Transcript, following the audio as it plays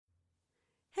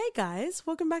Hey guys,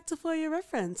 welcome back to For Your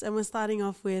Reference, and we're starting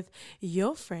off with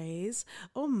your phrase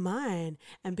or mine.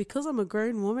 And because I'm a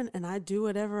grown woman and I do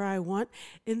whatever I want,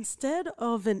 instead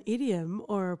of an idiom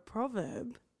or a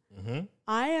proverb,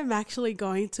 I am actually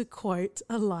going to quote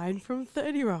a line from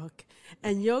 30 Rock,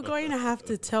 and you're going to have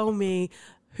to tell me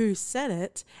who said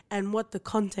it and what the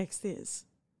context is.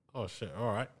 Oh shit!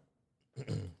 All right,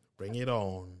 bring it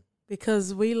on.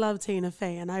 Because we love Tina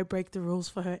Fey, and I break the rules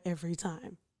for her every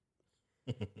time.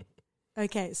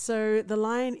 Okay, so the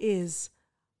line is,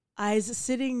 "I's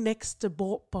sitting next to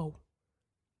Borpo."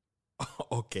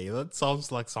 Okay, that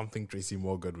sounds like something Tracy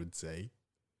Morgan would say.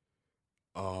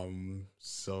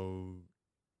 So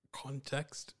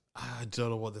context? I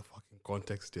don't know what the fucking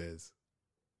context is.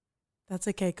 That's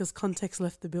okay, because context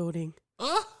left the building.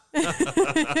 So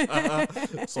I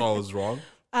was wrong.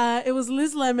 It was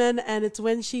Liz Lemon, and it's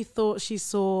when she thought she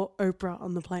saw Oprah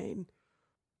on the plane.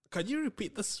 Can you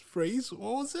repeat this phrase?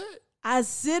 What was it? "I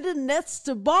sitting next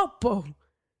to Borpo."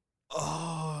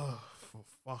 Oh,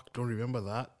 fuck! Don't remember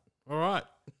that. All right,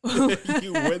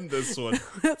 you win this one.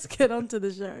 Let's get on to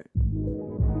the show.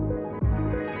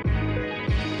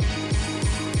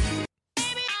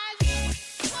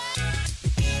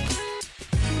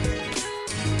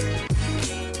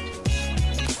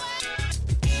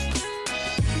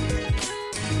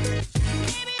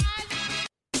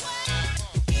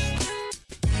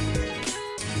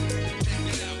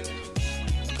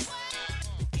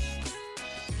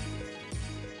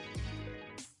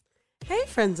 Hey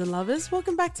friends and lovers,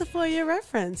 welcome back to For Your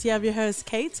Reference. You have your host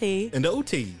KT. And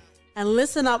OT. And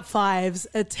listen up, fives,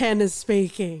 a 10 is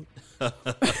speaking.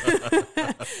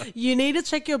 You need to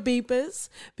check your beepers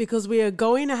because we are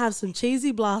going to have some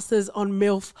cheesy blasters on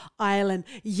MILF Island.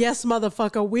 Yes,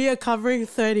 motherfucker, we are covering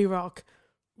 30 Rock.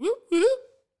 Whoop, whoop.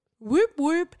 Whoop,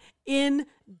 whoop,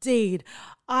 indeed.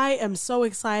 I am so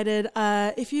excited.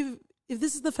 If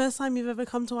this is the first time you've ever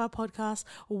come to our podcast,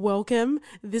 welcome.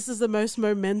 This is the most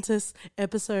momentous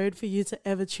episode for you to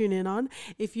ever tune in on.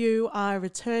 If you are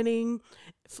returning,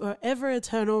 forever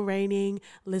eternal reigning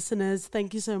listeners,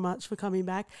 thank you so much for coming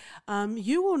back.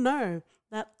 You will know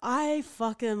that I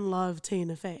fucking love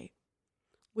Tina Fey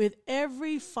with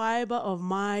every fiber of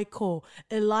my core.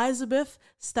 Elizabeth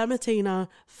Stamatina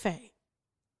Fey.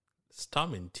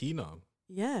 Stamentina.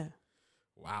 Yeah.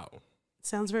 Wow.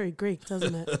 Sounds very Greek,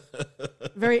 doesn't it?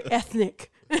 Very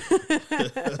ethnic.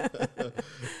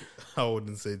 I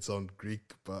wouldn't say it sounds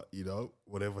Greek, but you know,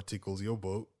 whatever tickles your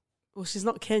boat. Well, she's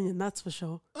not Kenyan, that's for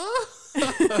sure.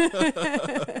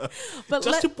 But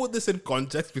Just to put this in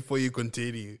context before you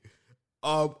continue,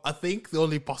 I think the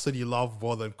only person you love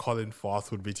more than Colin Firth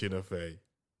would be Tina Fey.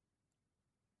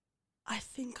 I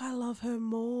think I love her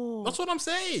more. That's what I'm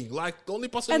saying. Like, the only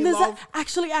person And you there's love...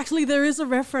 actually, there is a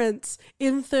reference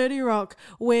in 30 Rock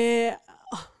where...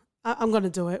 I'm going to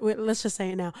do it. Let's just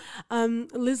say it now.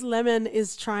 Liz Lemon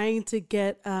is trying to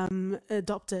get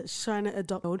adopted. She's trying to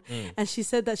adopt. And she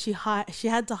said that she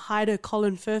had to hide her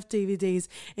Colin Firth DVDs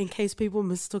in case people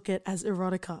mistook it as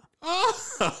erotica.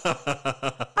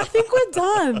 I think we're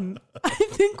done.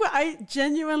 I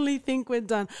genuinely think we're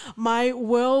done. My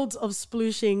worlds of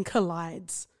splooshing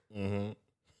collides.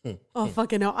 Oh,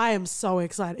 fucking hell. I am so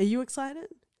excited. Are you excited?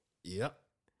 Yep.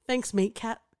 Thanks, Meat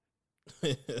Cat.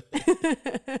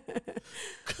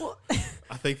 Well,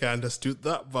 I think I understood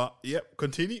that, but yep,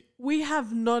 continue. we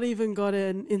have not even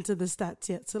gotten into the stats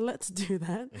yet, so let's do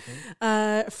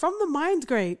that. From the Mind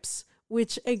Grapes,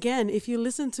 which again, if you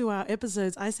listen to our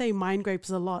episodes, I say Mind Grapes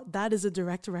a lot. That is a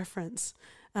direct reference.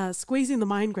 Squeezing the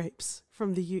Mind Grapes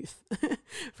from the youth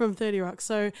from 30 Rock.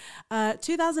 So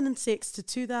 2006 to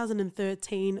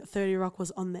 2013, 30 Rock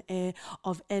was on the air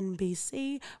of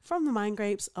NBC from the Mind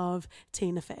Grapes of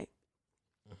Tina Fey.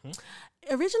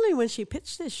 Originally, when she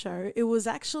pitched this show, it was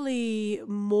actually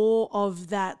more of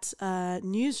that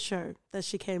news show that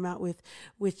she came out with,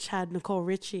 which had Nicole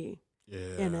Richie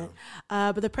in it.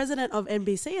 But the president of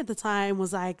NBC at the time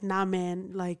was like, nah,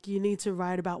 man, like, you need to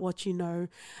write about what you know.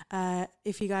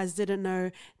 If you guys didn't know,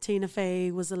 Tina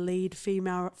Fey was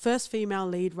the first female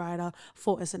lead writer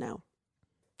for SNL.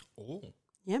 Oh,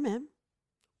 Yeah, man.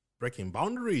 breaking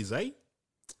boundaries, eh?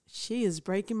 She is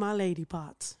breaking my lady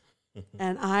parts.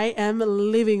 And I am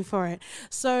living for it.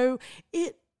 So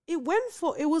it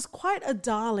was quite a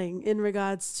darling in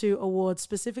regards to awards,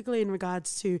 specifically in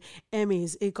regards to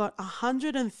Emmys. It got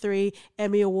 103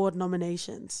 Emmy Award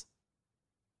nominations.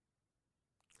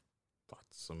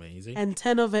 That's amazing. And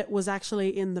 10 of it was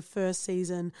actually in the first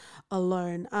season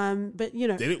alone. But you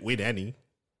know, Did it win any?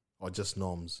 Or just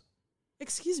noms?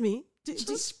 excuse me.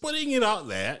 Just putting it out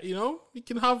there, you know? You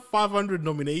can have 500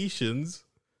 nominations.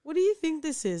 What do you think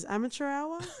this is? Amateur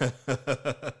hour?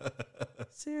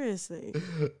 Seriously.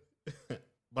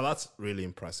 But that's really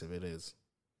impressive. It is.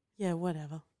 Yeah,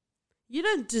 whatever. You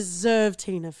don't deserve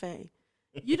Tina Fey.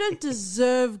 You don't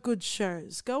deserve good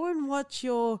shows. Go and watch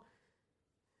your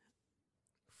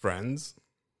Friends.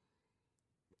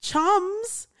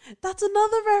 Chums. That's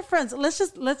another reference.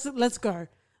 Let's go.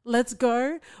 Let's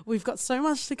go. We've got so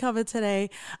much to cover today.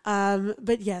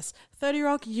 But yes, 30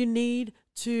 Rock, you need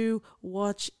to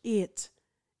watch it.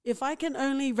 If I can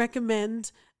only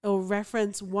recommend or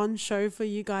reference one show for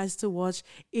you guys to watch,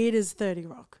 it is 30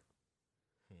 Rock.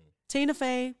 Tina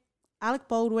Fey, Alec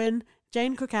Baldwin,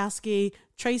 Jane Krakowski,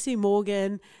 Tracy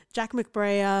Morgan, Jack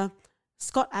McBrayer,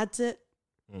 Scott Adsit,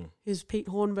 who's Pete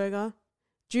Hornberger,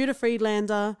 Judah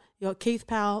Friedlander, you got Keith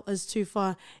Powell as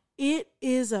Tufa.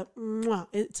 It's a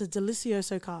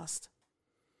delicioso cast.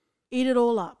 Eat it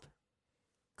all up.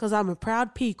 Because I'm a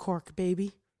proud peacock,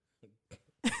 baby.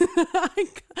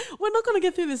 We're not going to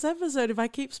get through this episode if I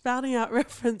keep spouting out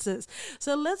references.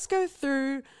 So let's go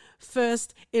through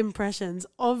first impressions.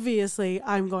 Obviously,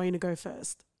 I'm going to go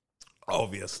first.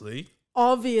 Obviously,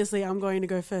 I'm going to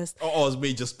go first. Or it's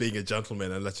me just being a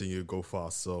gentleman and letting you go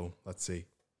first. So let's see.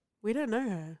 We don't know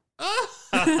her.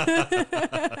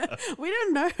 We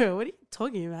don't know her. What are you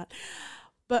talking about?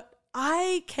 But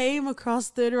I came across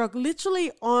 30 Rock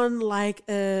literally on like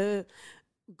a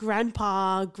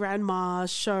grandma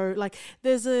show. Like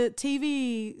there's a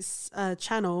TV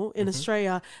channel in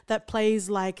Australia that plays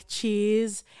like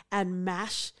Cheers and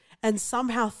MASH, and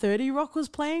somehow 30 Rock was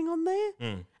playing on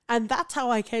there. And that's how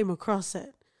I came across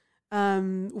it,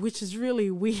 which is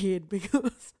really weird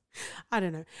because I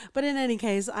don't know. But in any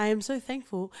case, I am so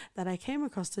thankful that I came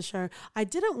across the show. I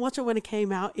didn't watch it when it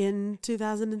came out in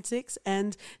 2006.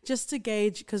 And just to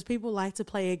gauge, because people like to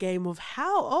play a game of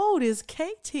how old is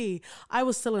Katie? I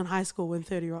was still in high school when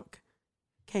 30 Rock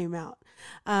came out.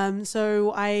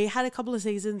 So I had a couple of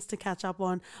seasons to catch up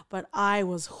on, but I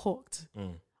was hooked.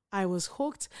 I was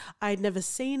hooked. I'd never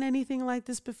seen anything like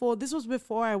this before. This was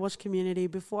before I watched Community,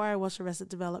 before I watched Arrested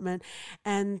Development.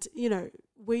 And, you know,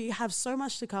 we have so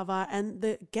much to cover, and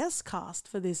the guest cast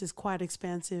for this is quite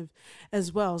expansive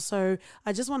as well. So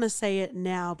I just want to say it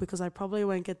now because I probably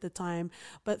won't get the time.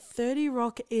 But 30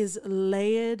 Rock is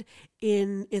layered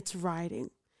in its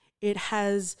writing. It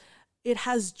has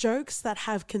jokes that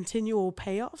have continual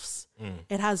payoffs.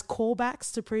 It has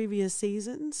callbacks to previous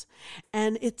seasons,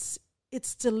 and it's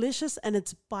delicious and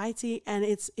it's bitey and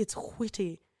it's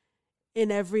witty in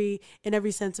every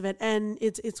sense of it. And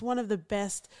it's one of the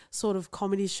best sort of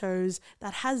comedy shows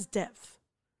that has depth,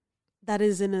 that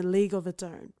is in a league of its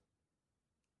own.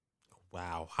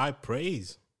 Wow. High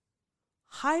praise.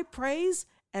 High praise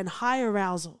and high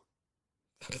arousal.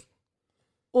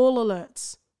 All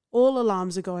alerts, all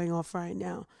alarms are going off right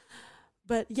now.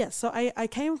 But yes, so I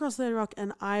came across 30 Rock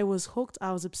and I was hooked.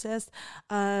 I was obsessed.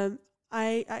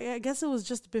 I guess it was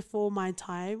just before my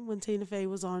time when Tina Fey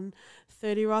was on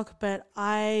 30 Rock, but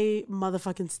I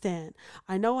motherfucking stan.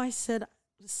 I know I said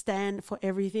stand for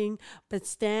everything, but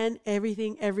stand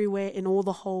everything everywhere in all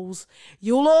the holes.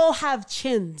 You'll all have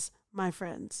chins, my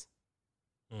friends.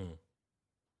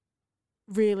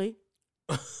 Really?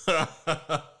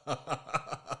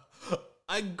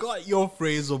 I got your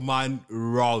phrase of mine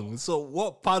wrong. So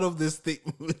what part of this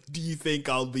statement do you think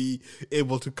I'll be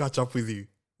able to catch up with you?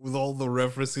 With all the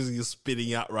references you're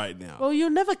spitting out right now. Well,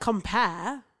 you'll never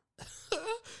compare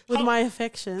with my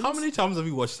affections. How many times have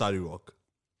you watched 30 Rock?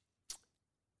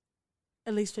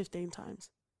 At least 15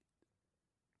 times.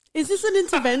 Is this an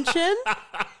intervention?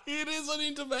 It is an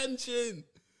intervention.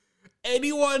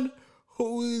 Anyone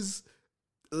who is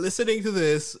listening to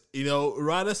this, you know,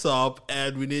 write us up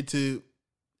and we need to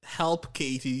help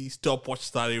Katie stop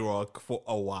watching 30 Rock for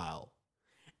a while.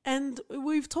 And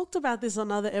we've talked about this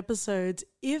on other episodes.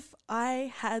 If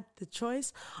I had the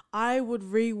choice, I would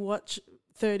rewatch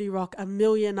 30 Rock a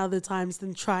million other times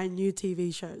than try new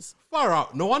TV shows. Far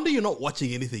out. No wonder you're not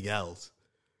watching anything else.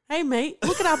 Hey, mate,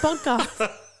 look at our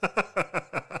podcast.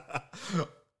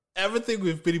 Everything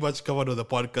we've pretty much covered on the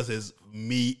podcast is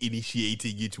me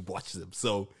initiating you to watch them.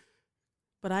 So,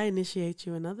 but I initiate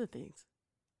you in other things.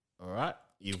 All right.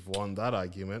 You've won that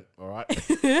argument. All right.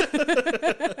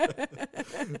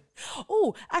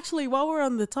 Oh, actually, while we're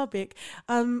on the topic,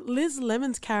 Liz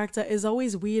Lemon's character is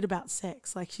always weird about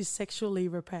sex. Like she's sexually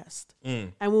repressed.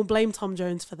 And we'll blame Tom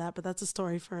Jones for that, but that's a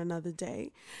story for another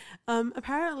day.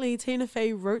 Apparently, Tina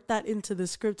Fey wrote that into the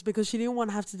script because she didn't want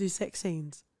to have to do sex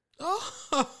scenes.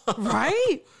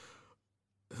 Right?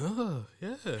 Oh,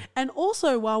 yeah. And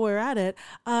also, while we're at it,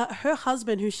 her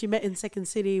husband, who she met in Second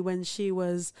City when she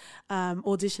was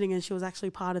auditioning and she was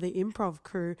actually part of the improv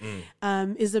crew,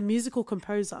 is a musical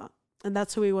composer. And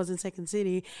that's who he was in Second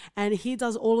City. And he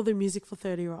does all of the music for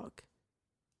 30 Rock.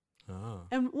 Oh.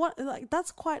 And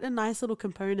that's quite a nice little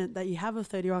component that you have of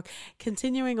 30 Rock,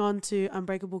 continuing on to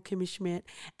Unbreakable Kimmy Schmidt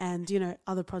and,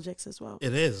 other projects as well.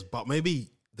 It is, but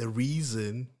maybe the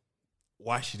reason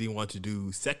why she didn't want to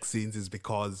do sex scenes is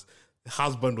because the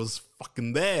husband was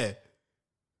fucking there.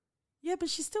 Yeah, but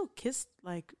she still kissed,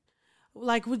 like,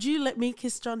 would you let me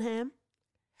kiss John Hamm?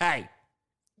 Hey,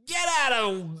 get out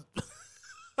of...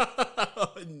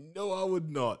 No, I would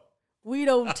not. We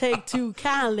don't take too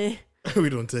kindly We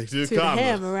don't take too to the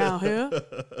ham around here.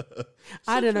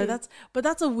 I don't know.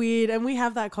 That's a weird, and we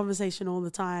have that conversation all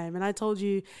the time. And I told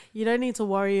you, you don't need to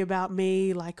worry about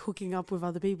me like hooking up with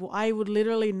other people. I would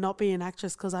literally not be an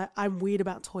actress because I'm weird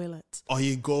about toilets. Or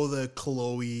you go the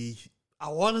Chloe. I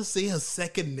want to say her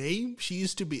second name. She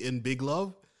used to be in Big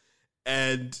Love,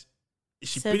 and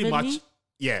she pretty much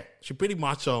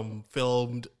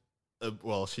filmed.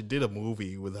 She did a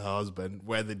movie with her husband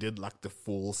where they did like the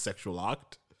full sexual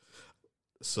act.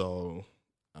 So,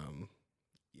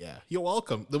 yeah, you're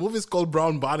welcome. The movie's called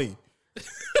Brown Bunny.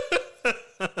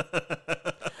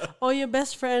 Or your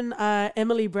best friend,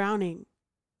 Emily Browning.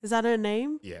 Is that her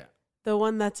name? Yeah. The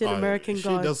one that's in American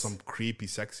Gods. She does some creepy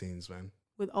sex scenes, man.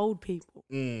 With old people.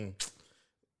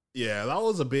 Yeah, that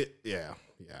was a bit, yeah.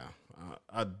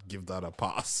 I'd give that a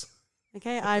pass.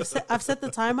 Okay, I've set the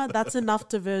timer. That's enough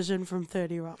diversion from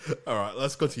 30 Rock. All right,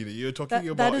 let's continue. You're talking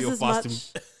about your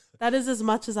fast... That is as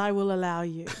much as I will allow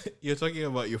you. You're talking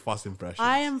about your fast impressions.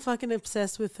 I am fucking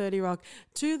obsessed with 30 Rock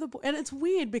and it's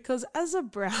weird because as a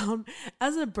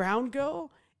brown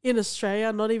girl in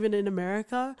Australia, not even in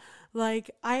America, like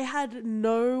I had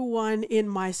no one in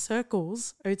my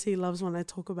circles. OT loves when I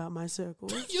talk about my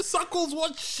circles. Your circles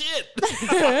watch shit.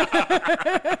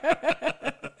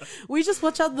 We just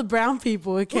watch out the brown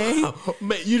people, okay?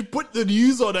 Mate, you put the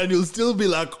news on and you'll still be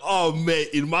like, oh, mate,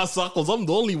 in my circles, I'm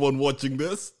the only one watching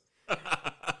this.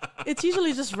 It's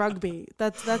usually just rugby.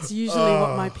 That's usually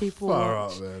what my people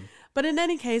watch. Out, man. But in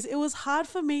any case, it was hard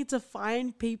for me to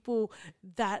find people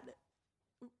that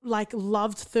like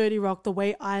loved 30 Rock the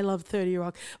way I loved 30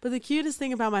 Rock. But the cutest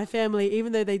thing about my family,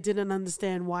 even though they didn't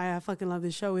understand why I fucking love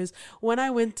this show, is when I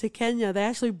went to Kenya, they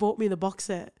actually bought me the box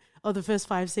set of the first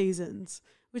 5 seasons,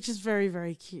 which is very,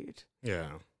 very cute. Yeah.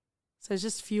 So it's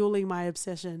just fueling my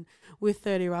obsession with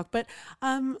 30 Rock. But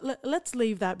let's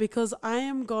leave that because I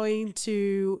am going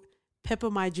to pepper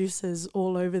my juices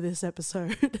all over this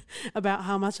episode about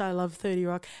how much I love 30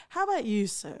 Rock. How about you,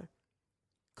 sir?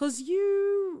 Because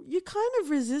you kind of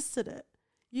resisted it.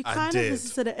 You kind of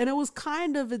resisted it. And it was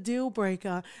kind of a deal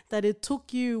breaker that it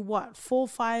took you, 4,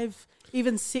 5,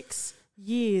 even 6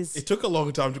 years. It took a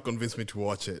long time to convince me to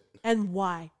watch it. And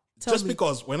why? Just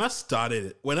because when I started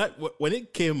it, when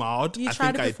it came out, I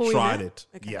tried it.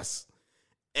 Okay. Yes.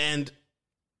 And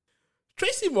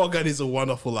Tracy Morgan is a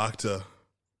wonderful actor.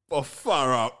 But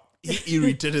far out, he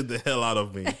irritated the hell out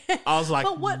of me. I was like,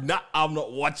 I'm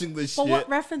not watching this shit. But what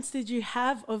reference did you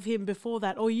have of him before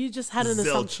that? Or you just had an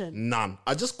assumption? None.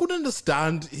 I just couldn't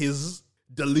understand his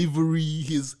delivery.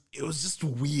 It was just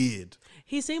weird.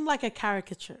 He seemed like a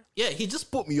caricature. Yeah, he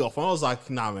just put me off. And I was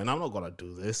like, nah, man, I'm not going to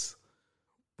do this.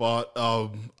 But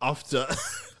after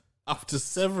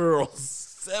several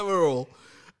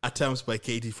attempts by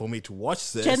Katie for me to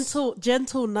watch this,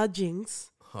 gentle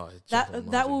nudgings.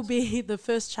 That will be the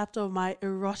first chapter of my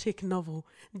erotic novel,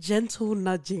 Gentle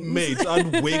Nudgings. Mate,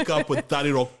 I'd wake up with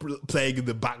 30 Rock playing in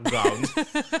the background.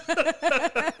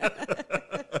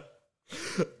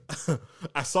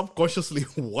 I subconsciously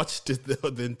watched it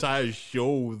the entire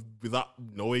show without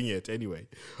knowing it anyway.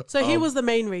 So he was the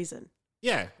main reason.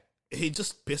 Yeah. He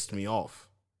just pissed me off.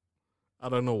 I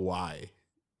don't know why.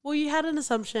 Well, you had an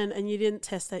assumption and you didn't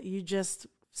test it. You just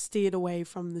steered away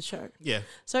from the show. Yeah.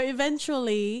 So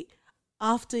eventually,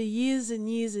 after years and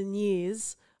years and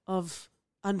years of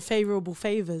unfavorable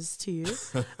favors to you,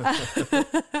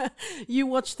 you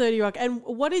watched 30 Rock. And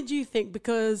what did you think?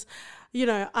 Because,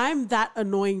 I'm that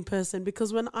annoying person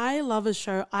because when I love a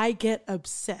show, I get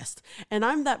obsessed. And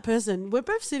I'm that person. We're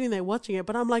both sitting there watching it,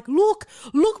 but I'm like, look,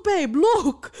 babe,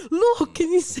 look,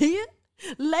 can you see it?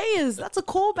 Layers, that's a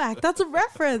callback. That's a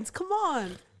reference. Come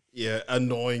on. Yeah,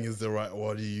 annoying is the right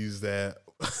word you use there.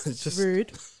 It's just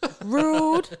rude.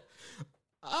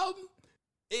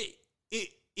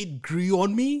 It grew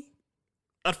on me.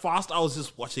 At first, I was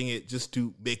just watching it just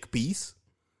to make peace.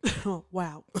 Oh,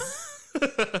 wow.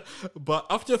 But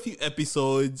after a few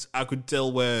episodes, I could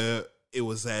tell where it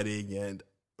was heading, and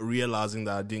realizing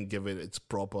that I didn't give it its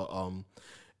proper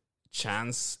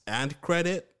chance and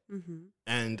credit,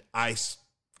 and I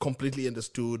completely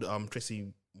understood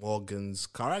Tracy Morgan's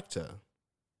character.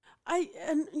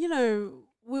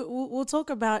 We'll talk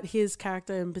about his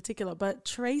character in particular, but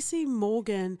Tracy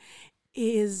Morgan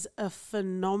is a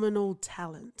phenomenal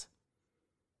talent.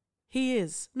 He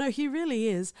is. No, he really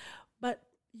is. But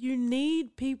you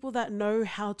need people that know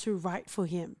how to write for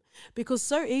him, because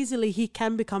so easily he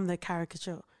can become the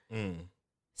caricature.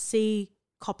 See,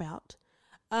 cop out.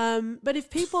 But if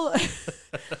people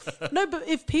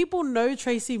if people know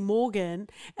Tracy Morgan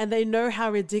and they know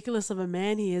how ridiculous of a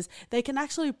man he is, they can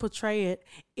actually portray it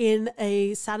in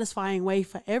a satisfying way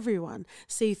for everyone.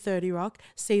 See 30 Rock,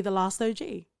 see The Last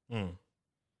OG.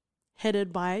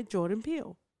 Headed by Jordan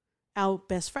Peele, our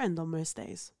best friend on most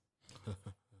days.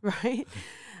 Right?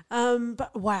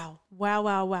 But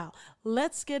wow.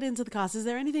 Let's get into the cast. Is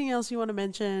there anything else you want to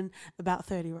mention about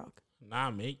 30 Rock?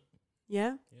 Nah, mate.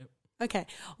 Yeah? Yep. Okay,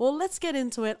 well, let's get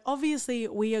into it. Obviously,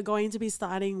 we are going to be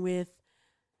starting with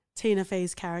Tina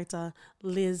Fey's character,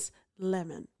 Liz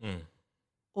Lemon,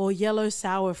 or Yellow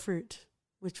Sour Fruit,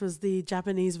 which was the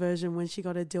Japanese version when she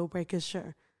got a Deal Breakers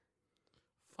show.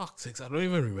 Fuck's sakes, I don't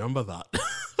even remember that.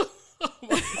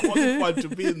 I'm qualified to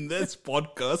be in this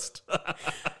podcast.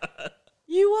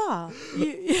 You are.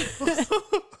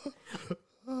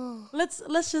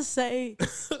 Let's just say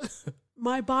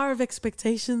my bar of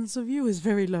expectations of you is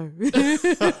very low.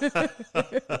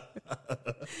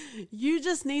 You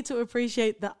just need to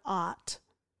appreciate the art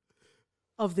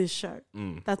of this show.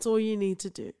 That's all you need to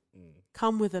do.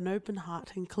 Come with an open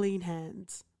heart and clean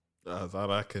hands. That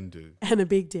I can do. And a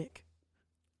big dick.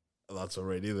 That's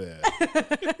already there.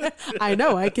 I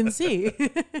know, I can see.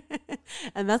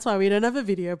 And that's why we don't have a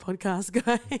video podcast,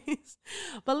 guys.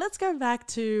 But let's go back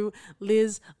to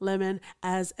Liz Lemon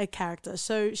as a character.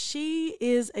 So she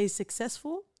is a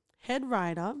successful head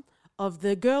writer of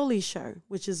The Girly Show,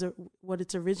 which is what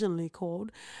it's originally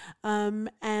called.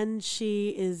 And she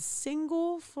is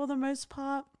single for the most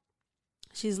part.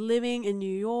 She's living in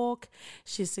New York.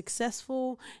 She's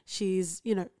successful. She's,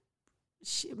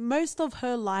 most of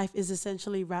her life is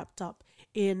essentially wrapped up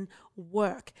in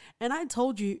work. And I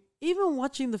told you, even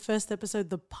watching the first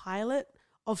episode, the pilot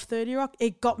of 30 Rock,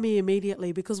 it got me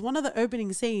immediately, because one of the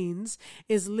opening scenes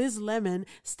is Liz Lemon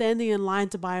standing in line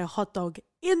to buy a hot dog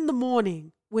in the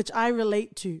morning, which I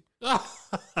relate to.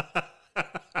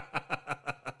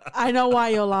 I know why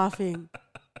you're laughing.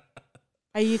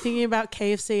 Are you thinking about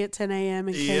KFC at 10 a.m.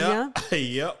 in Kenya?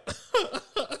 Yep.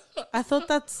 I thought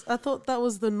that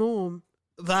was the norm.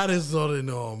 That is not a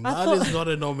norm. That is not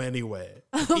a norm anywhere.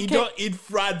 You don't eat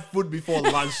fried food before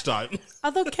lunchtime.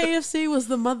 I thought KFC was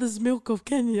the mother's milk of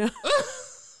Kenya.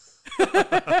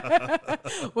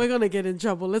 We're going to get in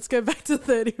trouble. Let's go back to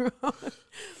 30 Rock.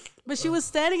 But she was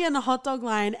standing in a hot dog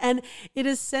line, and it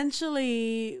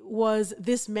essentially was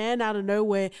this man out of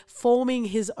nowhere forming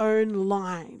his own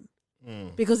line.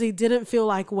 Because he didn't feel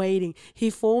like waiting. He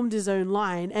formed his own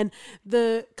line. And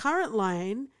the current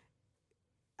line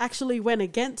actually went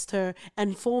against her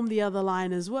and formed the other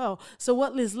line as well. So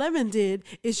what Liz Lemon did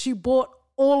is she bought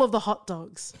all of the hot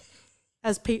dogs,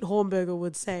 as Pete Hornberger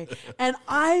would say. And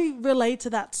I relate to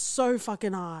that so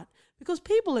fucking hard, because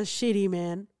people are shitty,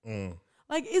 man.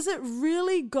 Like, is it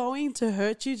really going to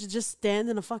hurt you to just stand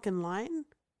in a fucking line?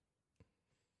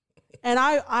 And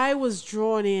I was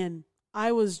drawn in. And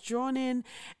it was charming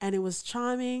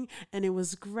and it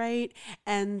was great.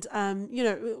 And,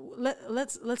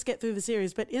 let's get through the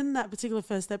series. But in that particular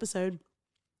first episode,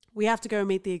 we have to go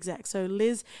meet the exec. So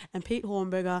Liz and Pete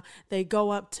Hornberger, they go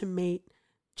up to meet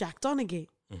Jack Donaghy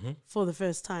for the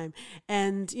first time.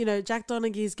 And, Jack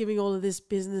Donaghy is giving all of this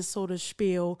business sort of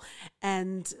spiel.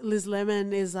 And Liz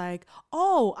Lemon is like,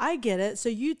 oh, I get it. So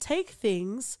you take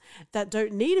things that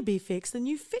don't need to be fixed and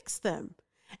you fix them.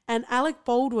 And Alec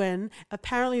Baldwin,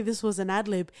 apparently this was an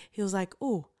ad-lib, he was like,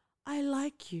 oh, I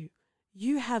like you.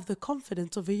 You have the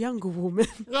confidence of a younger woman.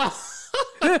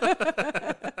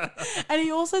 And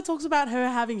he also talks about her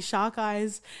having shark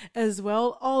eyes as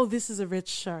well. Oh, this is a rich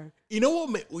show. You know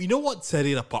what set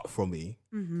it apart from me?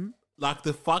 Like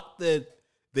the fact that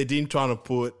they didn't try to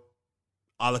put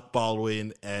Alec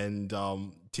Baldwin and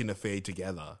Tina Fey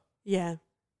together. Yeah.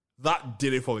 That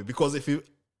did it for me, because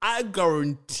I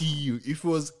guarantee you, if it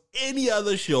was any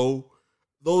other show,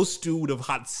 those two would have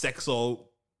had sex or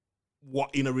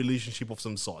what in a relationship of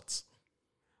some sorts.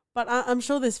 But I'm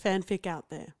sure there's fanfic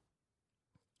out there.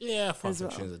 Yeah,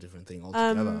 fanfiction is a different thing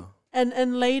altogether.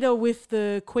 And later with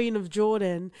the Queen of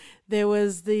Jordan, there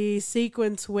was the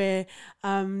sequence where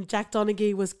Jack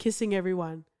Donaghy was kissing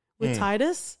everyone with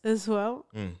Titus as well,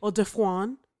 or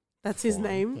Defuan. That's his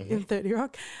name in 30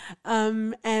 Rock.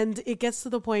 And it gets to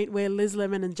the point where Liz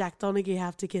Lemon and Jack Donaghy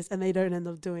have to kiss and they don't end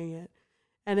up doing it.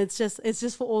 And it's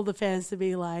just for all the fans to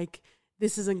be like,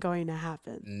 this isn't going to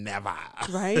happen. Never.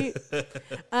 Right?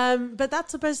 But that's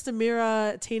supposed to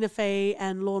mirror Tina Fey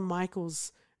and Lorne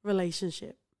Michaels'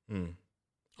 relationship.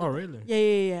 Oh, really?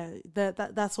 Yeah.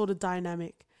 That sort of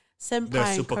dynamic. Senpai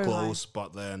They're super and Kohai. close,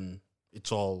 but then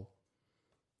it's all...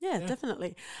 Yeah,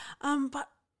 definitely. But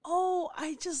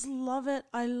I just love it.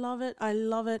 I love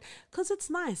it. Because it's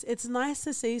nice. It's nice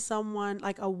to see someone,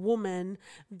 like a woman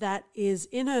that is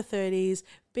in her 30s,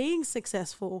 being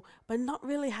successful, but not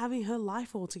really having her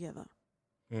life all together.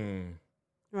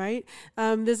 Right?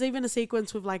 There's even a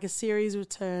sequence with like a series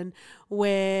return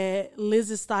where Liz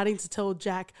is starting to tell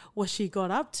Jack what she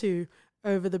got up to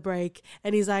over the break.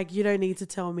 And he's like, you don't need to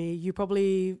tell me. You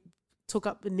probably took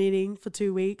up knitting for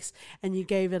 2 weeks and you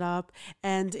gave it up.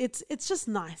 And it's just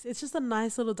nice. It's just a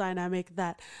nice little dynamic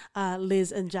that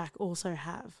Liz and Jack also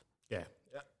have. Yeah.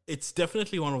 It's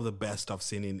definitely one of the best I've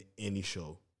seen in any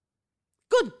show.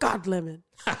 Good God, Lemon.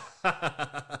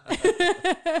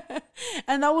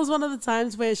 And that was one of the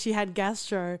times where she had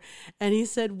gastro and he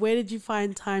said, where did you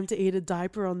find time to eat a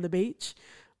diaper on the beach?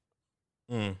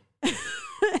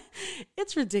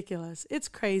 It's ridiculous. It's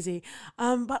crazy.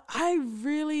 But I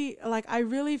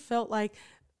really felt like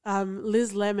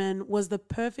Liz Lemon was the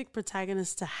perfect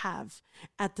protagonist to have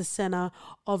at the center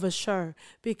of a show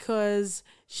because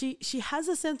she has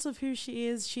a sense of who she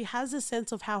is. She has a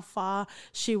sense of how far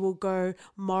she will go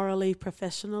morally,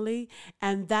 professionally,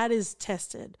 and that is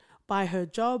tested by her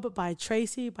job, by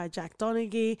Tracy, by Jack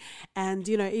Donaghy, and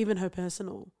even her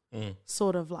personal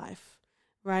sort of life.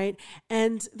 Right.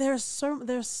 And there's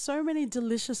so many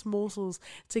delicious morsels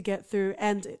to get through.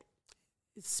 And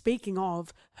speaking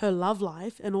of her love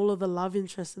life and all of the love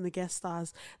interests and the guest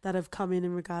stars that have come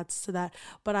in regards to that.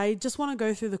 But I just want to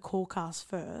go through the call cast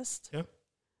first. Yeah.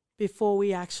 Before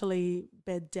we actually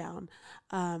bed down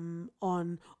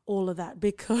on all of that,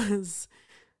 because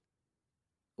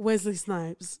Wesley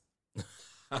Snipes.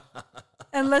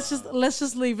 And let's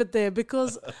just leave it there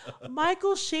because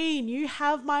Michael Sheen, you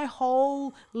have my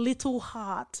whole little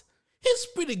heart. He's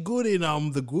pretty good in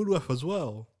The Good Wife as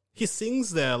well. He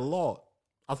sings there a lot.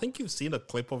 I think you've seen a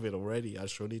clip of it already. I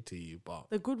showed it to you, but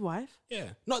The Good Wife?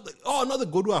 Yeah. Not The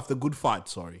Good Wife, The Good Fight,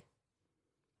 sorry.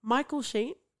 Michael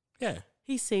Sheen? Yeah.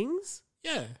 He sings?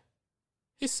 Yeah.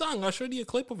 He sang. I showed you a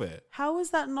clip of it. How is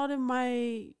that not in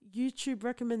my YouTube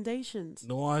recommendations?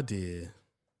 No idea.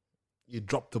 You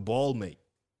dropped the ball, mate.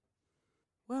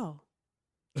 Well,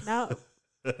 now,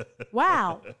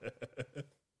 wow.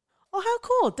 Oh, how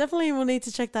cool. Definitely will need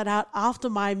to check that out after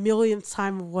my millionth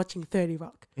time of watching 30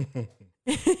 Rock.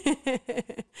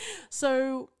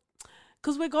 So,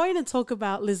 because we're going to talk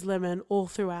about Liz Lemon all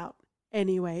throughout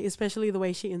anyway, especially the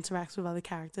way she interacts with other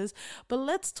characters. But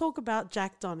let's talk about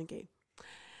Jack Donaghy.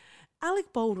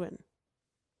 Alec Baldwin.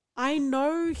 I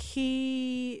know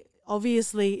he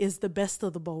obviously is the best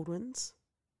of the Baldwins.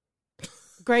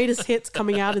 Greatest hits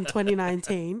coming out in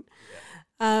 2019.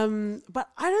 But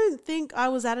I don't think I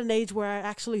was at an age where I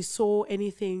actually saw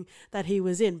anything that he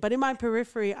was in. But in my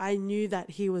periphery, I knew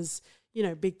that he was,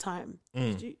 big time.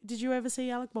 Did you ever see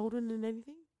Alec Baldwin in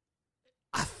anything?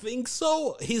 I think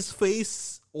so. His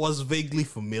face was vaguely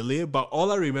familiar, but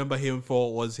all I remember him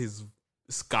for was his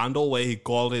scandal where he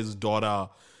called his daughter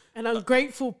an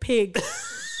ungrateful pig.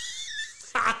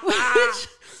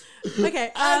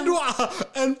 Okay,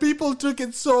 and people took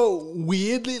it so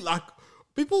weirdly, like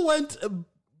people went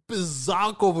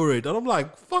berserk over it, and I'm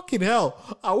like, fucking hell!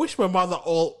 I wish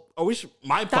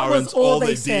my parents all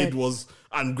they did was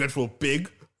ungrateful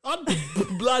pig. I'd be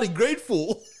bloody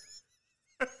grateful.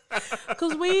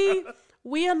 Because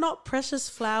we are not precious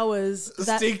flowers.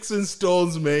 Sticks and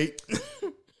stones, mate.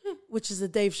 Which is a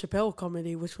Dave Chappelle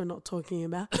comedy, which we're not talking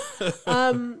about.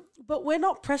 But we're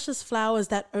not precious flowers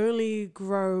that only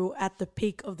grow at the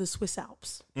peak of the Swiss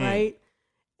Alps, right?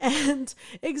 And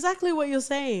exactly what you're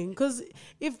saying, because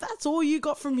if that's all you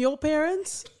got from your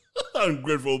parents...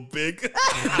 Ungrateful pig.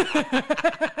 That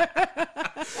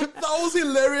was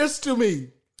hilarious to me.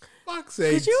 Fuck's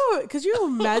sake. Could you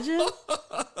imagine?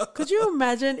 Could you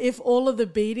imagine if all of the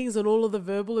beatings and all of the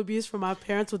verbal abuse from our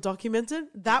parents were documented?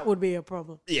 That would be a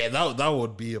problem. Yeah, that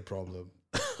would be a problem.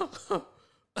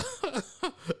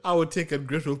 I would take a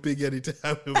grateful pig any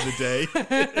time of the day.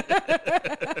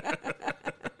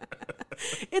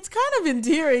 It's kind of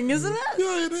endearing, isn't it?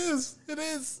 Yeah, it is. It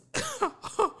is.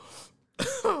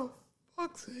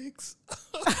 Fuck's sakes.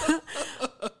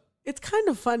 It's kind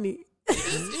of funny. It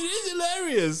is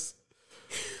hilarious.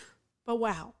 But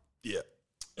wow. Yeah.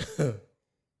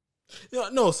 Yeah.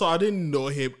 No, so I didn't know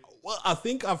him. Well, I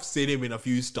think I've seen him in a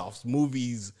few stuffs,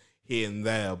 movies here and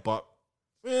there, but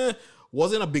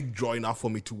wasn't a big draw enough for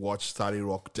me to watch 30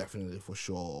 Rock, definitely for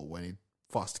sure, when it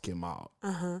first came out.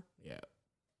 Yeah.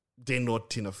 Didn't know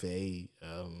Tina Fey.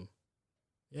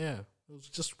 Yeah, it was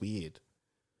just weird.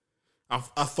 I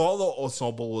thought the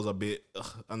ensemble was a bit,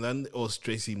 and then it was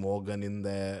Tracy Morgan in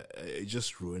there. It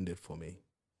just ruined it for me.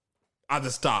 At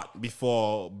the start,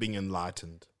 before being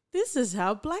enlightened. This is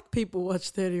how black people watch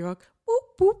 30 Rock.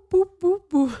 Boop, boop, boop, boop,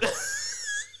 boop.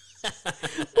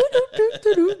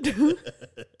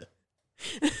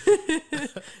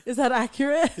 Is that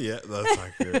accurate? Yeah, that's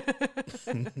accurate.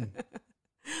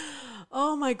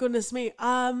 Oh my goodness me.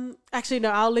 Actually,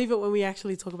 no, I'll leave it when we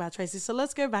actually talk about Tracy. So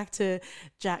let's go back to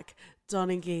Jack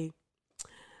Donaghy.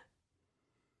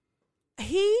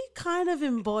 He kind of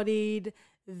embodied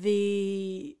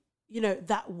the,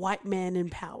 that white man in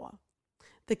power,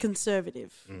 the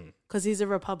conservative, because he's a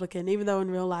Republican, even though in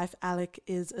real life, Alec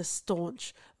is a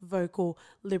staunch, vocal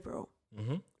liberal,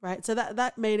 right? So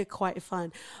that made it quite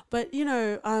fun. But,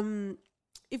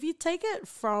 if you take it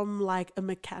from like a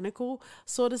mechanical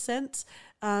sort of sense,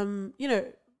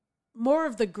 more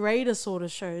of the greater sort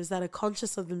of shows that are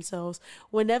conscious of themselves,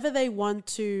 whenever they want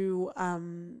to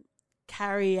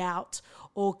carry out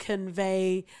or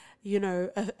convey,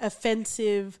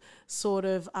 offensive sort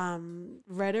of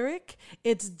rhetoric,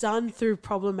 it's done through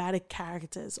problematic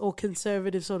characters or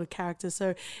conservative sort of characters.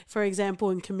 So, for example,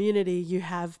 in Community, you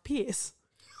have Pierce.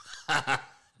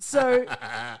 So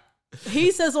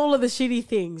he says all of the shitty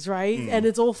things, right? And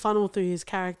it's all funneled through his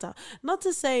character. Not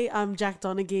to say Jack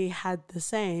Donaghy had the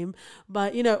same,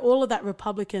 but, all of that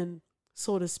Republican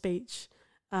sort of speech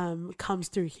comes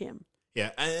through him.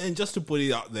 Yeah, and just to put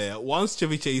it out there, once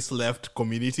Chevy Chase left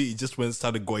Community, it just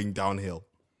started going downhill.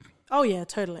 Oh, yeah,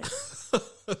 totally.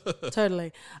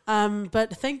 Totally.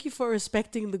 But thank you for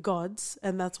respecting the gods,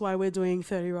 and that's why we're doing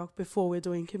 30 Rock before we're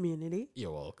doing Community.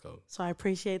 You're welcome. So I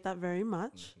appreciate that very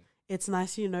much. It's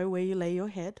nice you know where you lay your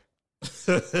head.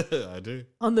 I do.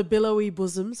 On the billowy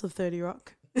bosoms of 30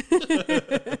 Rock.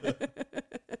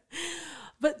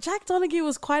 But Jack Donaghy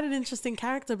was quite an interesting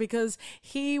character because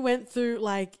he went through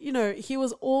he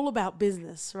was all about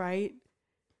business, right?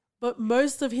 But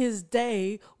most of his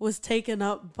day was taken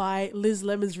up by Liz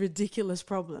Lemon's ridiculous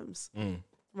problems,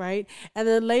 right? And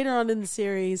then later on in the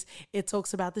series, it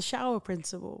talks about the shower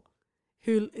principal.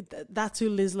 That's who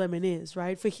Liz Lemon is,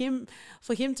 right? For him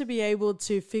to be able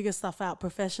to figure stuff out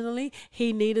professionally,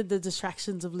 he needed the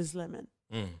distractions of Liz Lemon,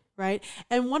 right?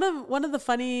 And one of the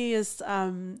funniest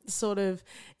sort of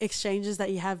exchanges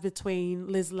that you have between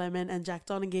Liz Lemon and Jack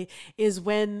Donaghy is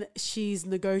when she's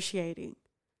negotiating,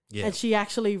 and she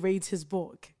actually reads his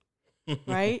book,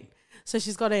 right? So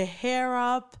she's got her hair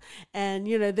up, and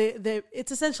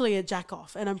it's essentially a jack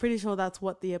off, and I'm pretty sure that's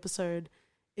what the episode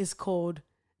is called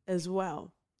as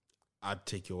well. I'd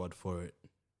take your word for it.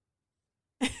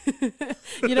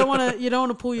 You don't want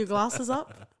to pull your glasses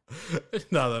up?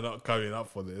 No, they're not coming up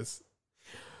for this.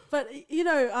 But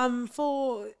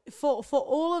for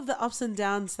all of the ups and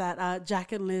downs that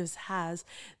Jack and Liz has,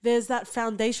 there's that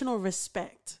foundational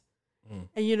respect,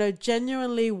 and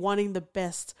genuinely wanting the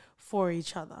best for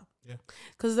each other. Yeah,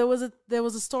 because there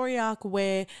was a story arc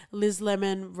where Liz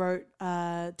Lemon wrote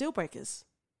Deal Breakers.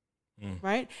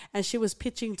 Right? And she was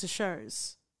pitching to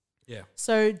shows. Yeah.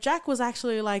 So Jack was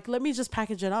actually like, let me just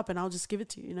package it up and I'll just give it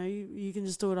to you. You can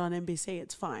just do it on NBC.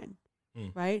 It's fine.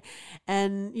 Right?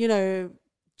 And,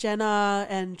 Jenna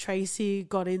and Tracy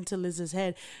got into Liz's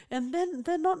head. And then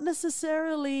they're not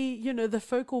necessarily, the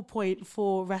focal point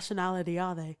for rationality,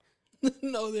 are they?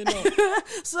 No, they're not.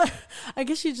 So I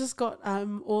guess she just got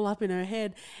all up in her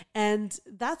head. And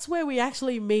that's where we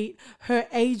actually meet her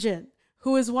agent,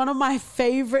 who is one of my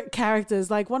favorite characters,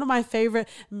 like one of my favorite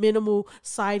minimal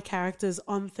side characters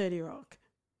on 30 Rock.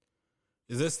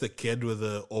 Is this the kid with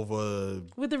a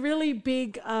really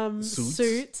big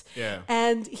suit? Yeah.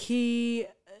 And he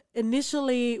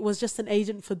initially was just an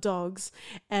agent for dogs,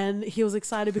 and he was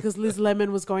excited because Liz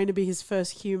Lemon was going to be his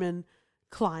first human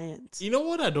client. You know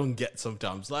what I don't get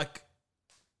sometimes? Like,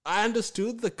 I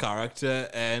understood the character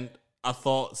and I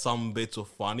thought some bits were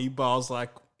funny, but I was like,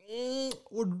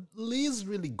 would Liz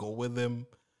really go with him?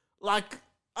 Like,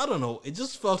 I don't know. It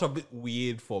just felt a bit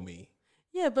weird for me.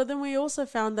 Yeah, but then we also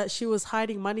found that she was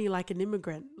hiding money like an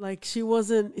immigrant. Like she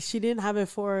didn't have a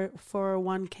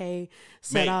 401k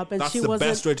set up, and that's she the wasn't.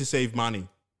 best way to save money.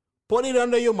 Put it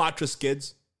under your mattress,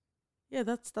 kids. Yeah,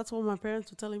 that's what my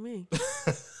parents were telling me.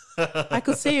 I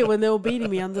could see it when they were beating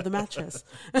me under the mattress.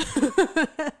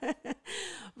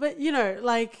 But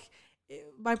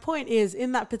my point is,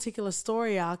 in that particular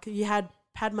story arc, you had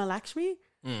Padma Lakshmi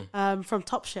from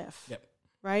Top Chef. Yep.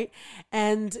 right?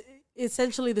 And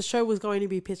essentially the show was going to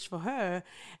be pitched for her.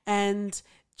 And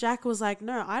Jack was like,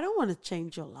 no, I don't want to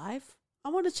change your life. I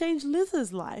want to change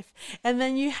Liz's life. And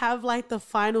then you have like the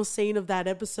final scene of that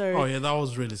episode. Oh yeah, that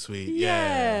was really sweet.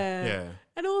 Yeah. Yeah.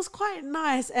 And it was quite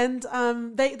nice. And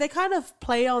they kind of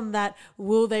play on that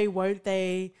will they, won't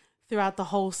they throughout the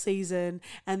whole season.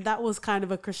 And that was kind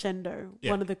of a crescendo,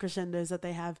 one of the crescendos that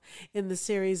they have in the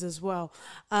series as well.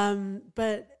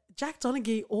 But Jack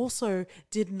Donaghy also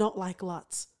did not like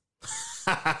Lutz.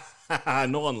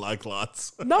 No one liked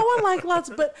Lutz. No one liked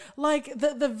Lutz, but like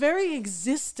the very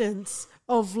existence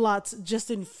of Lutz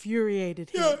just infuriated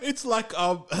him. Yeah, it's like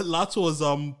Lutz was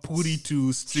Puri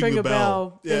to Stringer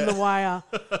Bell Yeah. in The Wire.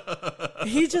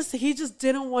 he just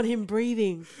didn't want him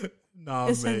breathing. No,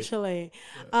 essentially.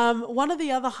 One of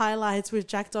the other highlights with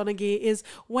Jack Donaghy is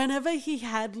whenever he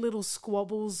had little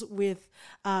squabbles with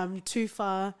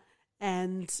Tufa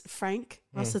and Frank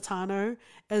Rossitano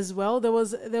as well. There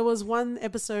was one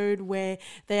episode where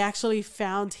they actually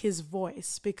found his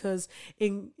voice because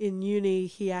in uni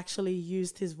he actually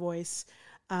used his voice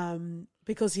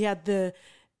because he had the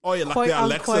like quote, the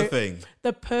Alexa unquote, thing.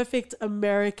 the perfect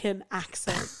American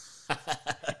accent.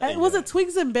 Was it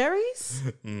Twigs and Berries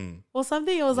or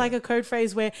something? It was like a code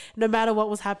phrase where no matter what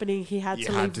was happening, he had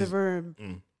to leave the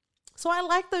room. So I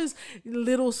like those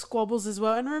little squabbles as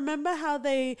well. And remember how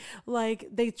they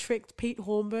tricked Pete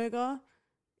Hornberger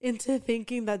into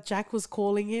thinking that Jack was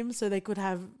calling him so they could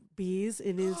have beers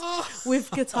in his with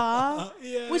guitar,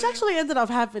 which actually ended up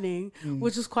happening,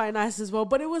 which was quite nice as well.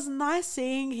 But it was nice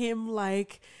seeing him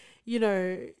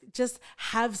just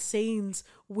have scenes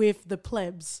with the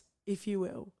plebs, if you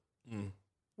will.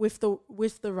 With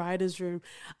the writers' room.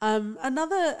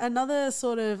 Another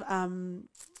sort of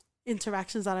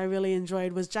interactions that I really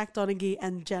enjoyed was Jack Donaghy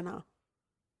and Jenna.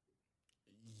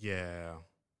 Yeah.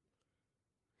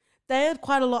 They had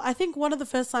quite a lot. I think one of the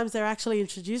first times they're actually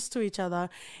introduced to each other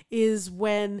is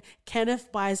when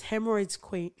Kenneth buys hemorrhoids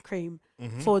cream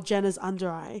for Jenna's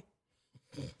under eye.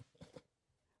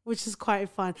 Which is quite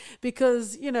fun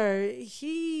because,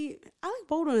 Alec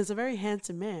Baldwin is a very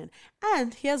handsome man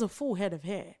and he has a full head of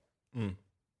hair.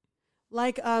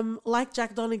 Like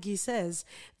Jack Donaghy says,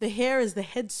 the hair is the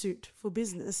head suit for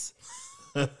business.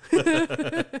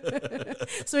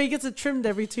 So he gets it trimmed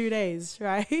every 2 days,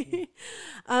 right?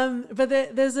 But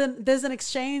there's an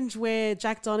exchange where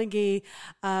Jack Donaghy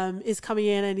is coming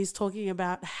in and he's talking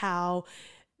about how,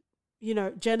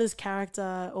 Jenna's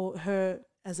character or her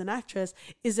as an actress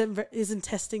isn't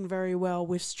testing very well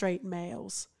with straight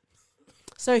males.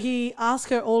 So he asked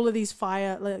her all of these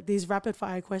rapid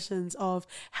fire questions of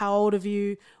how old are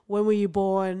you, when were you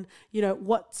born,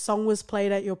 what song was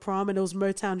played at your prom, and it was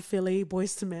Motown Philly,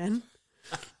 Boys to Men.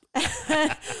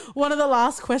 One of the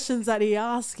last questions that he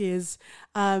asked is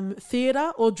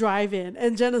theater or drive-in,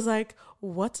 and Jenna's like,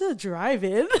 what's a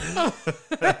drive-in?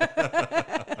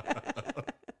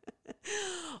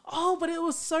 Oh, but it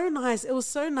was so nice. It was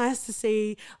so nice to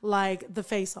see like the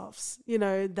face-offs,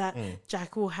 that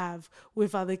Jack will have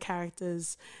with other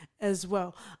characters as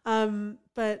well.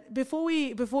 But before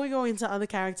we go into other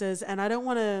characters, and I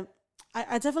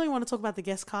definitely want to talk about the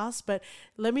guest cast, but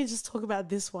let me just talk about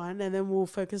this one and then we'll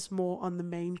focus more on the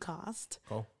main cast.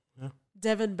 Oh, yeah.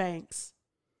 Devon Banks.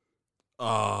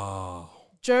 Oh.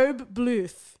 Job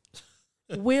Bluth.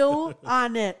 Will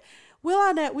Arnett. Will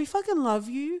Arnett, we fucking love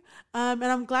you. And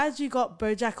I'm glad you got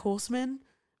BoJack Horseman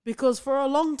because for a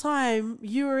long time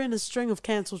you were in a string of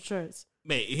cancelled shows.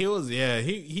 Mate,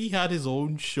 he had his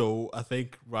own show, I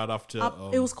think, right after.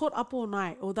 It was called Up All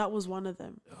Night, or that was one of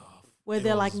them. Where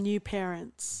they're like new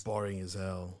parents. Boring as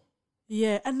hell.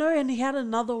 Yeah, and he had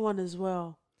another one as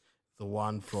well. The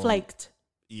one from Flaked.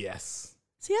 Yes.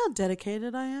 See how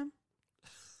dedicated I am?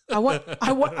 I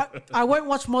won't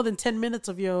watch more than 10 minutes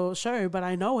of your show, but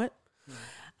I know it.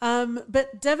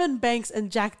 But Devon Banks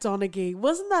and Jack Donaghy,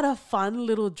 wasn't that a fun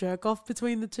little jerk off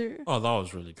between the two? Oh, that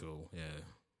was really cool. Yeah.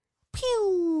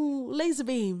 Pew! Laser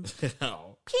beam.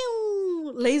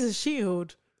 Pew! Laser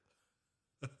shield.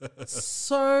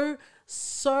 So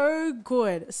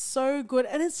good. So good.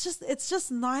 And it's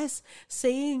just nice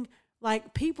seeing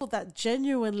like people that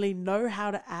genuinely know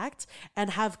how to act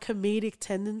and have comedic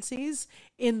tendencies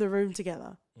in the room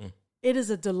together. It is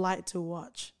a delight to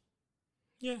watch.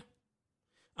 Yeah.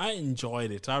 I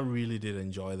enjoyed it. I really did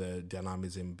enjoy the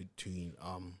dynamism between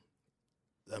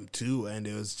them two, and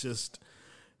it was just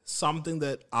something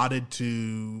that added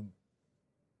to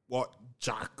what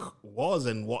Jack was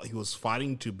and what he was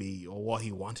fighting to be, or what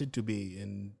he wanted to be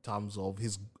in terms of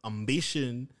his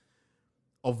ambition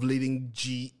of leading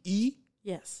GE.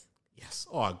 Yes. Yes.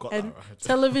 Oh, I got And that right.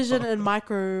 television and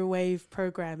microwave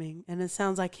programming. And it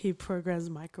sounds like he programs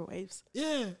microwaves.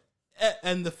 Yeah.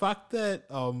 And the fact that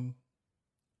what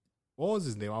was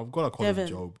his name? I'm gonna call Devin. him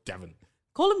Job. Devin.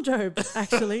 Call him Job,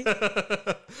 actually.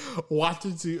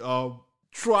 Wanted to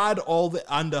tried all the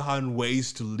underhand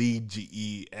ways to lead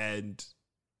GE, and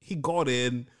he got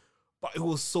in, but it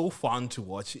was so fun to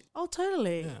watch it. Oh,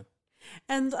 totally. Yeah.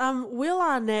 And Will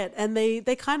Arnett, and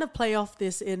they kind of play off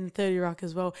this in 30 Rock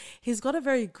as well. He's got a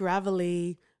very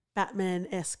gravelly,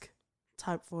 Batman-esque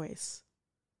type voice.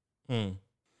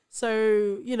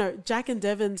 So, you know, Jack and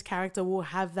Devin's character will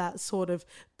have that sort of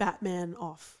Batman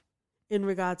off in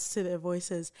regards to their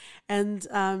voices. And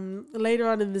later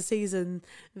on in the season,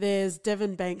 there's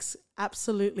Devin Banks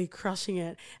absolutely crushing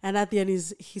it. And at the end,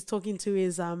 he's talking to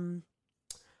his,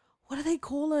 what do they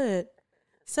call it?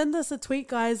 Send us a tweet,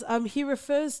 guys. He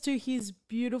refers to his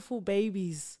beautiful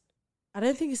babies. I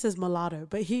don't think he says mulatto,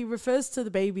 but he refers to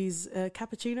the babies,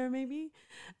 cappuccino maybe.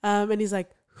 And he's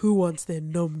like, who wants their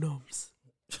num-noms?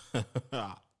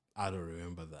 I don't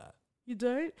remember that. You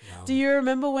don't? No. Do you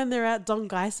remember when they're at Don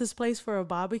Geis's place for a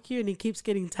barbecue and he keeps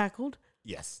getting tackled?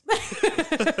 Yes.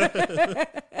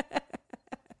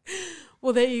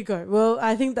 Well, there you go. Well,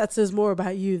 I think that says more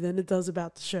about you than it does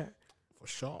about the show. For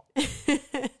sure.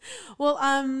 Well,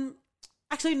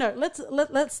 actually no.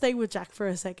 Let's stay with Jack for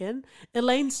a second.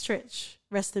 Elaine Stritch,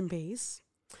 rest in peace,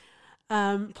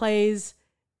 plays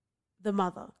the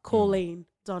mother, Colleen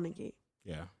Donaghy.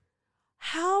 Yeah.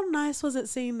 How nice was it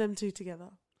seeing them two together?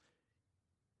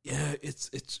 Yeah,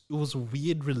 it was a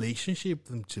weird relationship,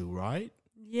 them two, right?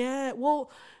 Yeah,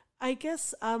 well, I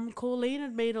guess Colleen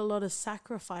had made a lot of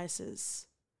sacrifices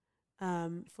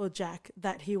for Jack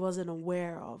that he wasn't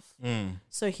aware of.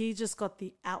 So he just got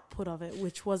the output of it,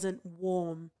 which wasn't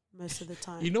warm most of the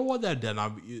time. You know what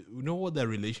you know what that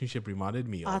relationship reminded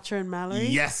me of? Archer and Mallory?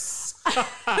 Yes.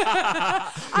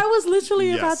 I was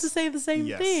literally about to say the same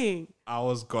thing. I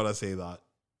was gonna say that.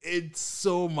 It's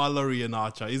so Mallory and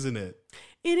Archer, isn't it?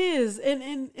 It is,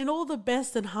 in all the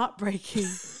best and heartbreaking.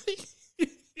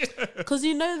 Because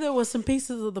you know there were some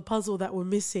pieces of the puzzle that were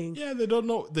missing. Yeah, they don't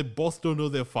know. They both don't know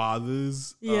their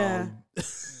fathers. Yeah.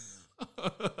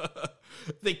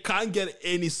 They can't get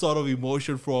any sort of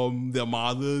emotion from their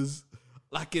mothers.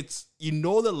 Like it's, you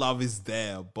know, the love is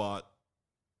there, but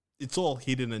it's all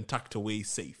hidden and tucked away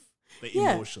safe. The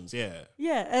emotions, yeah.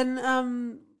 Yeah,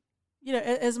 and you know,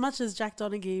 as much as Jack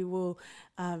Donaghy will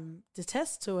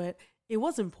detest to it, it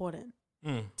was important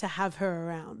to have her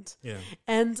around. Yeah.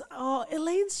 And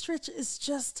Elaine Stritch is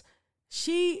just,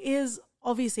 she is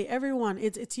obviously everyone.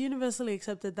 It's universally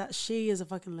accepted that she is a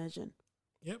fucking legend.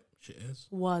 Yep, she is.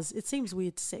 Was. It seems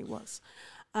weird to say was.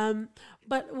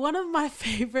 But one of my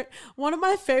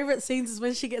favorite scenes is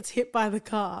when she gets hit by the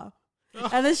car.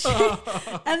 And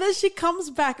then she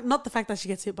comes back, not the fact that she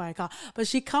gets hit by a car, but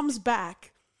she comes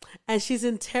back and she's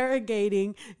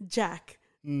interrogating Jack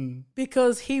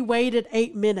because he waited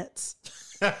 8 minutes.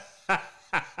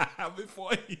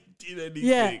 Before he did anything.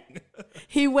 Yeah.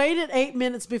 He waited 8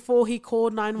 minutes before he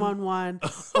called 911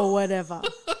 or whatever.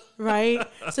 Right?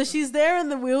 So she's there in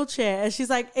the wheelchair and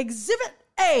she's like, Exhibit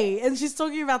A. And she's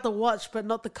talking about the watch, but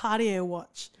not the Cartier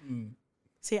watch.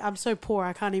 See, I'm so poor,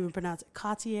 I can't even pronounce it.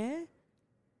 Cartier?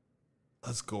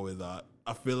 Let's go with that.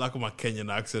 I feel like my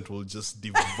Kenyan accent will just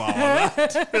devour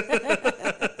that.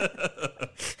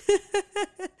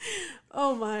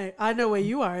 Oh my, I know where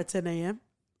you are at 10 a.m.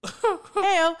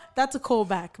 Hey, that's a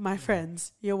callback, my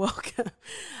friends. You're welcome.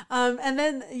 And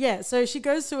then, yeah, so she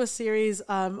goes through a series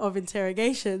of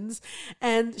interrogations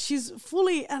and she's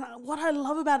fully, and what I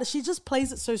love about it, she just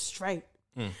plays it so straight.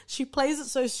 She plays it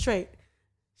so straight.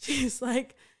 She's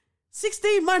like,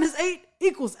 16 minus 8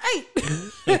 equals 8.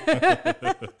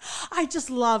 I just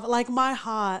love, like, my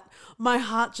heart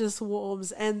just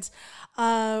warms. And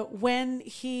when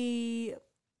he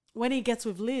gets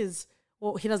with Liz,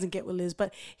 well, he doesn't get with Liz,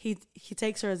 but he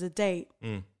takes her as a date.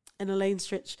 And Elaine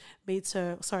Stritch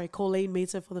Colleen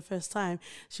meets her for the first time.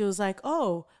 She was like,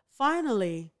 oh,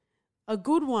 finally, a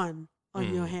good one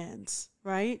on your hands,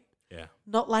 right? Yeah.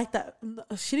 Not like that.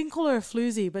 She didn't call her a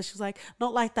floozy, but she was like,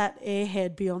 not like that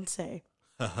airhead Beyonce.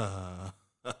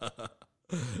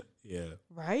 Yeah.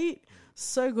 Right?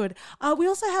 So good. We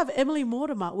also have Emily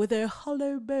Mortimer with her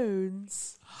hollow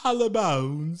bones. Hollow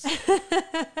bones.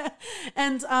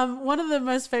 And one of the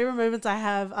most favorite moments I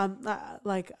have,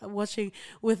 like watching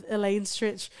with Elaine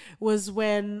Stritch, was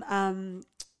when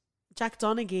Jack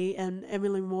Donaghy and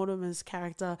Emily Mortimer's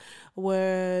character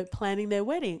were planning their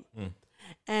wedding.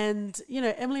 And, you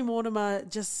know, Emily Mortimer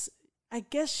I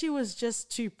guess she was just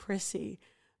too prissy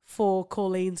for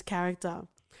Colleen's character.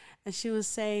 and she was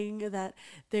saying that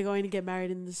they're going to get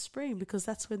married in the spring because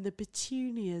that's when the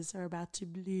petunias are about to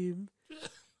bloom.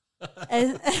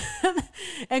 and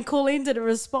and Colleen didn't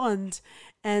respond,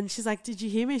 and she's like, "Did you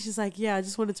hear me?" She's like, "Yeah, I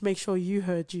just wanted to make sure you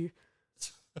heard you."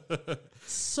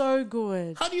 So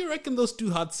good. How do you reckon those two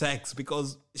had sex?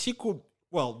 Because she could,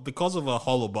 well, because of her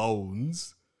hollow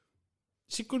bones,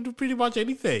 she could do pretty much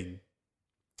anything.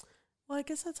 Well, I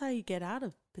guess that's how you get out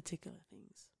of particular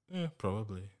things. Yeah,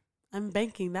 probably. I'm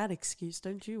banking that excuse.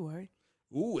 Don't you worry.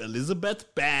 Ooh,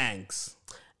 Elizabeth Banks.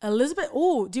 Elizabeth.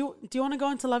 Oh, do you want to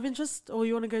go into love interest, or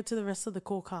you want to go to the rest of the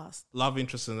core cast? Love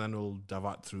interest, and then we'll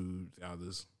divert through the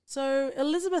others. So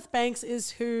Elizabeth Banks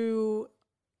is who,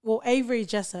 well, Avery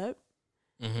Jessup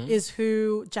is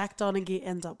who Jack Donaghy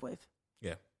ends up with.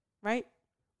 Yeah. Right?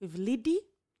 With Liddy,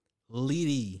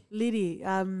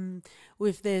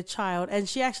 with their child. And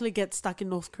she actually gets stuck in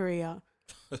North Korea.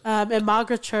 And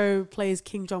Margaret Cho plays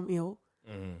Kim Jong-il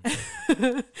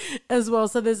as well.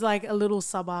 So there's like a little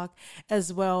sub-arc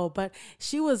as well. But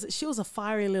she was a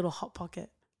fiery little hot pocket,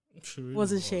 Really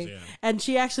wasn't she? Yeah. And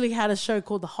she actually had a show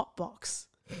called The Hot Box.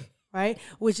 Right,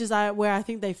 which is where I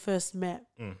think they first met.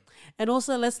 And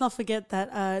also, let's not forget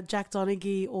that Jack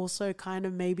Donaghy also kind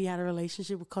of maybe had a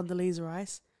relationship with Condoleezza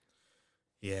Rice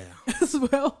Yeah. as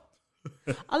well.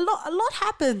 A lot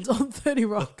happened on 30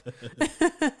 Rock.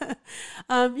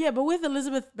 But with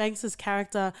Elizabeth Banks's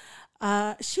character,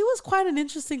 she was quite an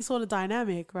interesting sort of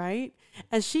dynamic, right?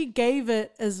 And she gave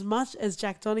it as much as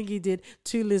Jack Donaghy did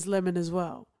to Liz Lemon as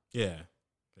well. Yeah,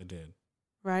 they did.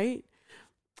 Right?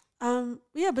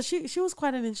 But she was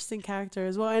quite an interesting character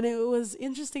as well, and it was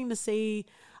interesting to see.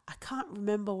 I can't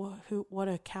remember what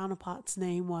her counterpart's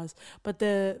name was, but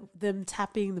them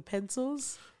tapping the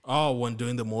pencils. Oh, when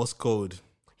doing the Morse code.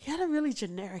 He had a really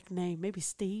generic name, maybe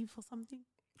Steve or something.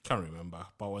 Can't remember,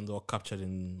 but when they were captured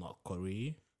in North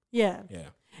Korea. Yeah, Yeah.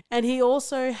 and he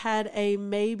also had a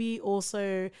maybe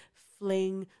also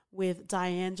fling with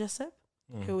Diane Jessup,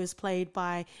 who is played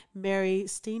by Mary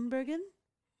Steenburgen.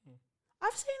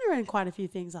 I've seen her in quite a few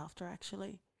things after,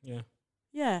 actually. Yeah.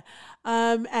 Yeah.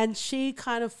 And she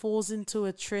kind of falls into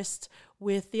a tryst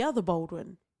with the other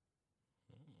Baldwin,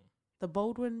 the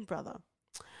Baldwin brother.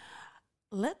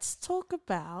 Let's talk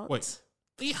about... Wait,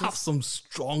 they have some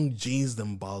strong genes,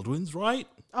 them Baldwins, right?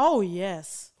 Oh,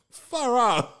 yes. Far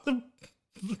out.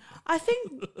 I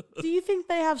think... Do you think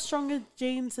they have stronger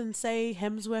genes than, say,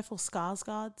 Hemsworth or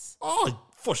Skarsgårds? Oh,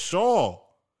 for sure.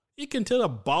 You can tell a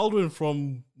Baldwin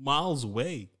from miles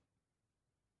away.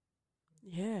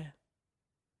 Yeah.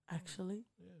 Actually.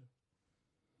 Yeah.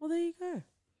 Well, there you go.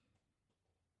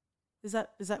 Is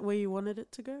that where you wanted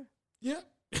it to go? Yeah.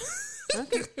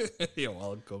 Okay. You're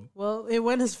welcome. Well, it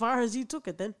went as far as you took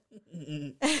it then.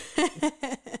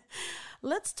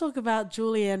 Let's talk about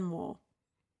Julianne Moore.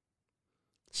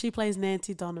 She plays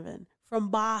Nancy Donovan from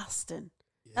Boston.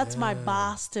 Yeah. That's my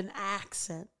Boston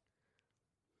accent.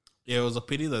 Yeah, it was a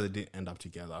pity that they didn't end up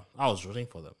together. I was rooting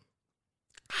for them.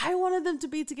 I wanted them to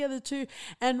be together too.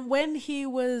 And when he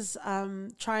was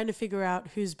trying to figure out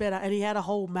who's better, and he had a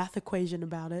whole math equation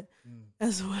about it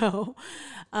as well,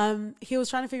 he was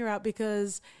trying to figure out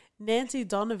because Nancy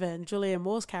Donovan, Julianne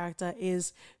Moore's character,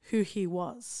 is who he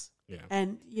was. Yeah.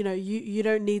 And, you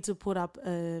don't need to put up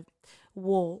a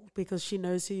wall because she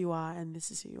knows who you are and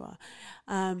this is who you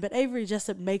are. But Avery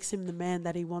Jessup makes him the man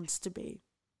that he wants to be.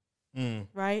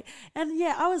 Right? And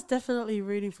yeah, I was definitely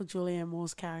rooting for Julianne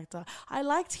Moore's character. I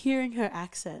liked hearing her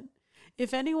accent.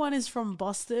 If anyone is from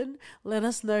Boston, let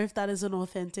us know if that is an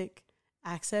authentic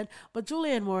accent. But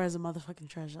Julianne Moore is a motherfucking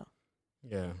treasure.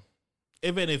 Yeah.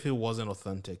 Even if it wasn't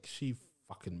authentic, she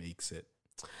fucking makes it.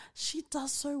 She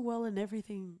does so well in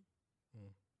everything.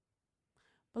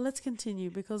 But let's continue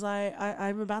because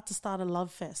I'm about to start a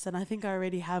love fest and I think I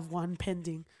already have one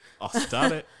pending. I'll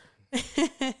start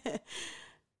it.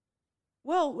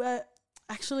 Well,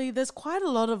 actually, there's quite a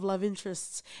lot of love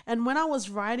interests. And when I was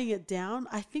writing it down,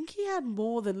 I think he had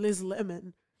more than Liz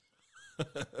Lemon.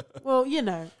 Well,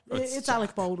 it's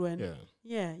Alec Baldwin. Yeah.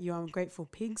 Yeah, you ungrateful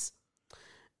pigs.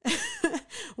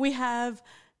 We have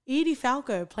Edie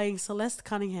Falco playing Celeste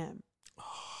Cunningham.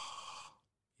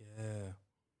 Yeah.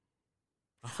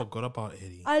 I forgot about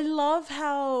Eddie. I love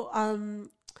how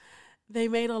they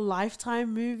made a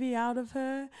Lifetime movie out of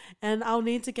her, and I'll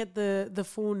need to get the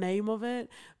full name of it,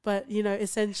 but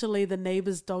essentially the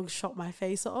neighbor's dog shot my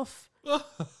face off.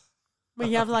 When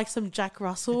you have like some Jack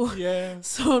Russell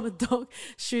sort of dog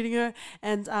shooting her,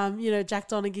 and Jack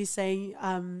Donaghy saying,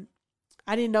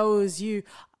 I didn't know it was you.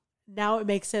 Now it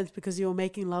makes sense because you were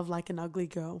making love like an ugly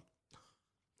girl.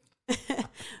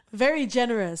 Very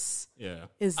generous. Yeah.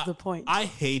 Is the point. I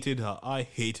hated her. I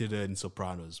hated her in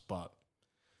Sopranos, but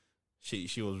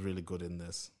She was really good in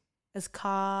this. As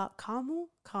Carmen?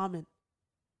 Camilla?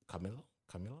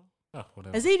 Oh,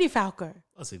 whatever. As Edie Falco.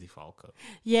 That's Edie Falco.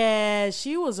 Yeah,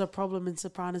 she was a problem in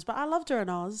Sopranos, but I loved her in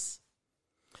Oz.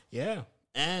 Yeah.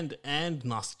 And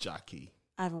Nurse Jackie.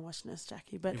 I haven't watched Nurse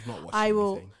Jackie, but You've not watched I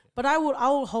will. anything. But I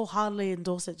will wholeheartedly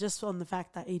endorse it just on the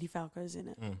fact that Edie Falco's in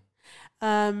it.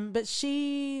 But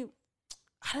she,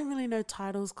 I don't really know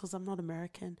titles because I'm not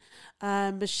American.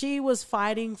 But she was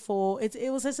fighting for it.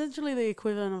 It was essentially the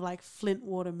equivalent of like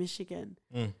Flintwater, Michigan.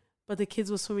 But the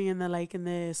kids were swimming in the lake and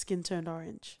their skin turned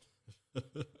orange.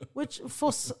 Which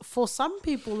for some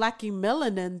people lacking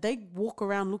melanin, they walk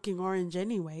around looking orange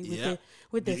anyway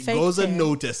with their fake goes tan.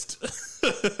 unnoticed.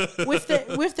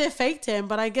 with their fake tan,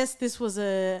 but I guess this was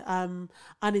a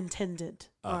unintended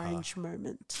orange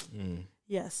moment.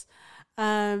 Yes.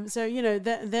 So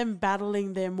them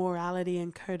battling their morality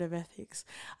and code of ethics,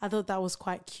 I thought that was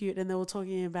quite cute. And they were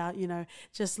talking about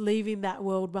just leaving that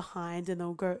world behind, and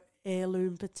they'll grow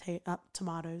heirloom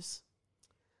tomatoes,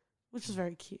 which is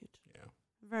very cute.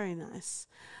 Very nice.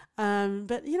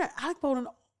 But, Alec Baldwin,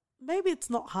 maybe it's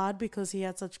not hard because he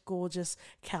had such gorgeous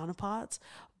counterparts,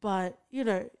 but,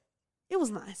 it was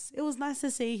nice. It was nice to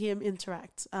see him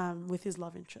interact with his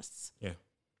love interests. Yeah.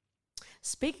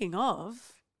 Speaking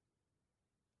of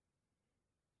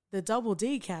the double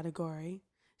D category,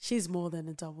 she's more than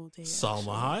a double D.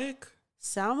 Salma Hayek?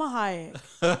 Salma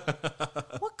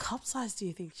Hayek. What cup size do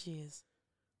you think she is?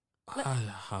 I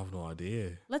have no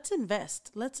idea. Let's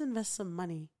invest. Let's invest some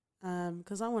money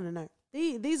because I want to know.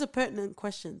 These are pertinent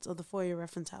questions of the For Your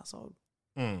Reference household.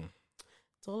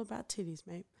 It's all about titties,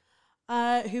 mate.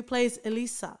 Who plays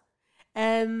Elisa.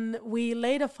 And we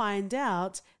later find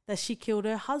out that she killed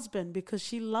her husband because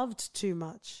she loved too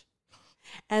much.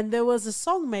 And there was a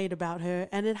song made about her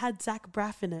and it had Zach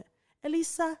Braff in it.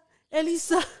 Elisa.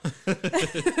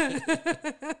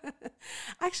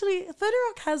 Actually, 30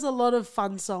 Rock has a lot of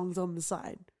fun songs on the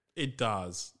side. It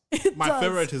does. It My does.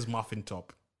 favorite is Muffin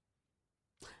Top.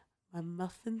 My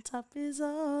muffin top is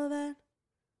all that.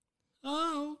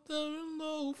 Oh, there is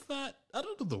no fat. I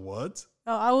don't know the words.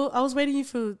 Oh, I was waiting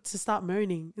for you to start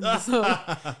moaning in the song.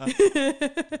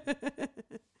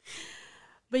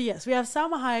 But yes, we have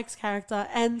Salma Hayek's character,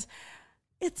 and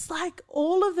it's like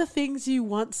all of the things you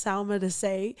want Salma to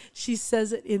say, she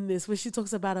says it in this, where she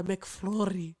talks about a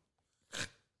McFlurry.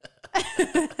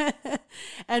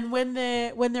 And when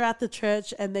they're at the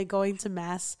church and they're going to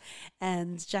mass,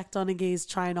 and Jack Donaghy is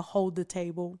trying to hold the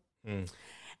table,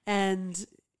 and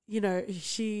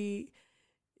she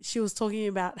was talking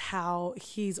about how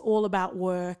he's all about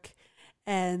work,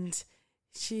 and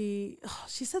she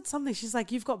said something. She's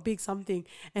like, "You've got big something,"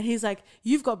 and he's like,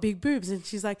 "You've got big boobs," and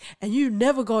she's like, "And you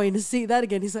never going to see that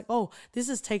again." He's like, "Oh, this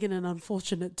has taken an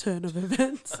unfortunate turn of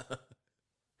events."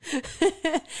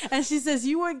 And she says,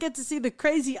 "You won't get to see the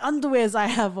crazy underwears I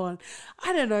have on."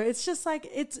 I don't know. It's just like,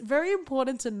 it's very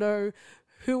important to know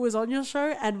who was on your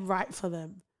show and write for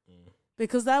them,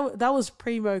 because that was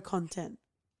primo content.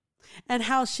 And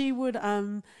how she would,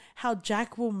 how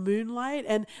Jack will moonlight,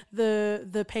 and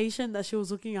the patient that she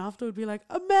was looking after would be like,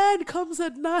 "A man comes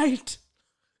at night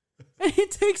and he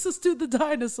takes us to the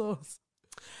dinosaurs."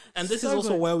 And this So is also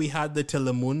good. where we had the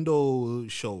Telemundo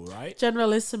show, right?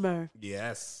 Generalissimo.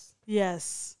 Yes.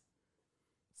 Yes.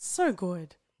 So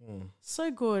good. So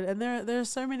good. And there are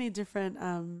so many different,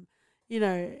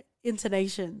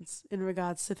 intonations in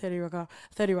regards to 30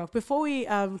 Rock. Before we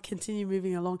continue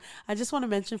moving along, I just want to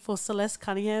mention for Celeste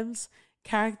Cunningham's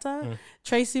character,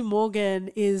 Tracy Morgan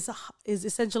is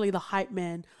essentially the hype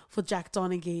man for Jack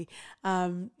Donaghy.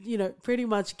 Pretty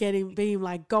much being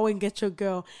like, "Go and get your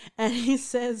girl," and he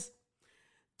says,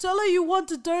 "Tell her you want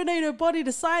to donate her body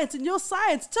to science, and your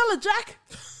science. Tell her, Jack.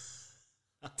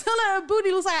 Tell her her booty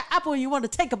looks like an apple and you want to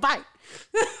take a bite."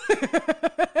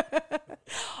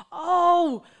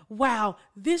 Oh, wow.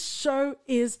 This show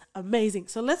is amazing.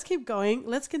 So let's keep going.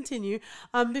 Let's continue.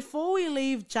 Before we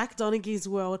leave Jack Donaghy's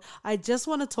world, I just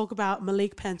want to talk about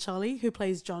Malik Panchali, who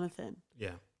plays Jonathan.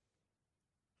 Yeah.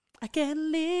 I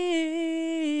can live.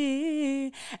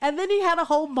 And then he had a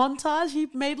whole montage. He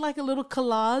made like a little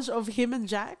collage of him and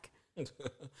Jack. Do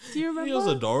you remember? He was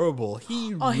adorable.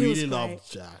 He was really great.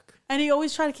 loved Jack. And he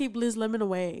always tried to keep Liz Lemon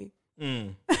away.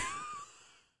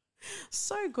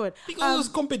 So good. Because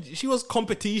she was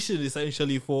competition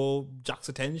essentially for Jack's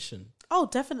attention. Oh,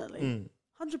 definitely.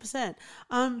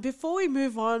 100%. Before we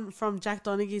move on from Jack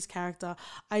Donaghy's character,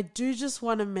 I do just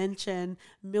want to mention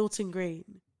Milton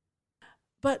Green.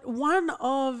 But one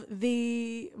of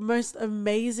the most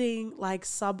amazing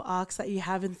sub arcs that you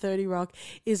have in 30 Rock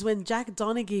is when Jack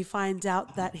Donaghy finds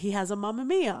out that he has a Mamma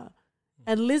Mia.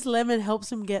 And Liz Lemon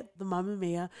helps him get the Mamma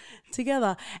Mia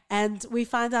together. And we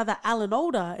find out that Alan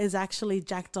Alda is actually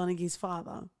Jack Donaghy's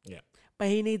father. Yeah. But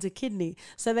he needs a kidney.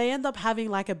 So they end up having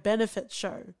like a benefit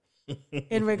show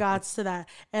in regards to that.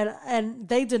 And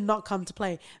they did not come to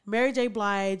play. Mary J.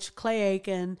 Blige, Clay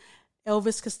Aiken,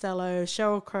 Elvis Costello,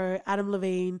 Sheryl Crow, Adam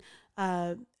Levine,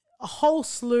 a whole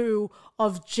slew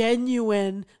of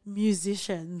genuine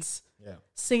musicians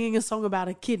singing a song about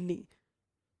a kidney.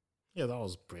 Yeah, that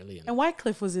was brilliant. And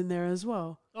Wycliffe was in there as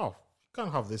well. Oh, you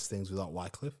can't have these things without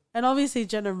Wycliffe. And obviously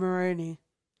Jenna Maroney.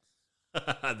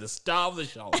 The star of the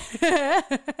show.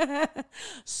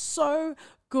 So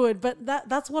good. But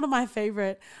that's one of my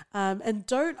favorite. And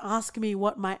don't ask me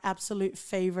what my absolute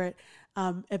favorite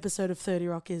episode of 30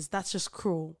 Rock is. That's just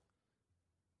cruel.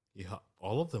 Yeah,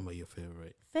 all of them are your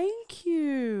favorite. Thank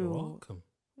you. You're welcome.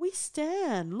 We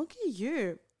stand. Look at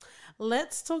you.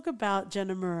 Let's talk about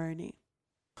Jenna Maroney.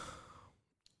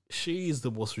 She is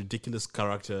the most ridiculous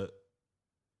character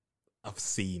I've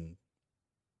seen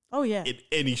Oh, yeah. in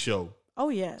any show. Oh,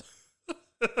 yeah.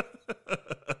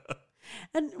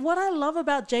 And what I love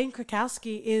about Jane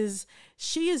Krakowski is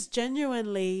she is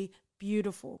genuinely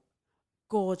beautiful,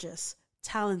 gorgeous,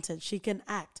 talented. She can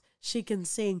act, she can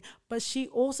sing, but she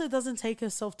also doesn't take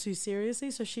herself too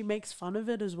seriously, so she makes fun of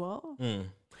it as well.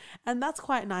 And that's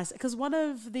quite nice because one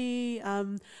of the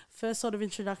first sort of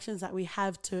introductions that we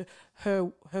have to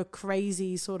her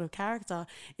crazy sort of character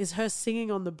is her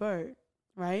singing on the boat,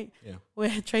 right? Yeah.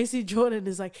 Where Tracy Jordan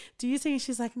is like, do you sing?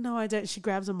 She's like, no, I don't. She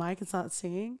grabs a mic and starts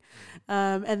singing.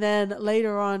 And then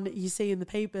later on, you see in the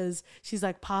papers, she's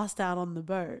like passed out on the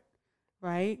boat,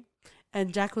 right?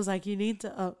 And Jack was like,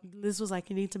 Liz was like,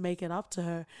 you need to make it up to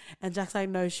her. And Jack's like,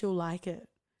 no, she'll like it.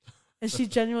 And she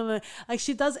genuinely, like,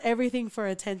 she does everything for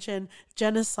attention.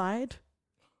 Genocide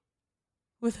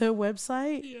with her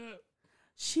website. Yeah.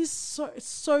 She's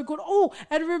so good. Oh,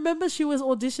 and remember she was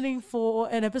auditioning for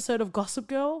an episode of Gossip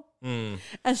Girl? And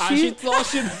she thought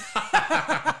she...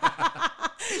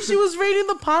 she was reading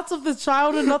the parts of the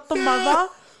child and not the mother.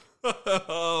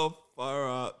 Oh, far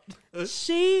out.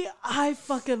 I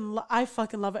fucking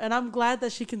love it. And I'm glad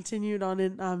that she continued on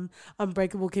in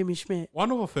Unbreakable Kimmy Schmidt.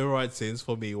 One of her favorite scenes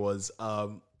for me was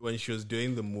when she was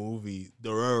doing the movie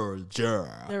The Roger.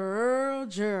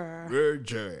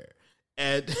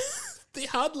 And they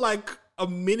had like a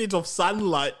minute of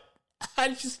sunlight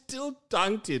and she still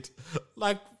dunked it.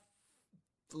 Like,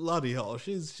 bloody hell,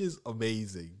 she's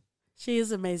amazing. She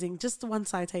is amazing. Just one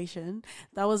citation.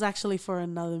 That was actually for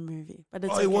another movie. But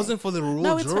it's okay. It wasn't for The Roger.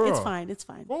 No, it's fine. It's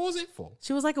fine. What was it for?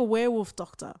 She was like a werewolf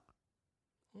doctor.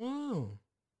 Oh,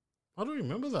 I don't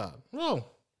remember that.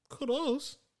 Well,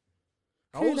 kudos.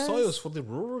 I always saw it was for The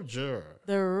Roger.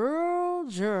 The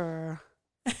Roger.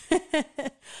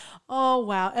 Oh,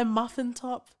 wow. And Muffin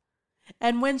Top.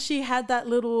 And when she had that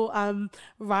little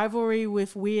rivalry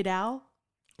with Weird Al.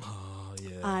 Oh,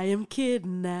 yeah. I am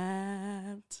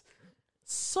kidnapped.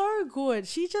 So good.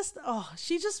 She just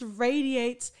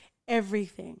radiates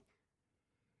everything.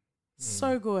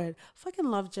 So good. Fucking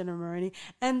love Jenna Maroney.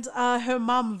 And her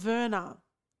mum, Verna.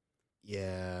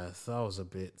 Yeah, that was a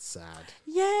bit sad.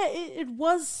 Yeah, it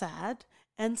was sad.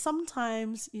 And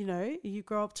sometimes, you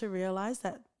grow up to realize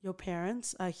that your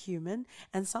parents are human,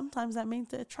 and sometimes that means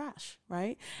they're trash,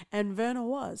 right? And Verna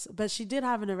was, but she did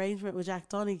have an arrangement with Jack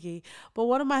Donaghy. But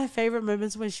one of my favorite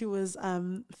moments when she was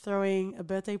throwing a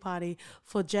birthday party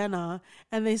for Jenna,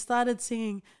 and they started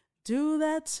singing, "Do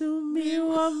that to me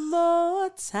one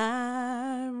more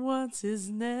time. Once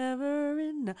is never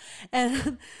enough."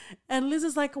 And Liz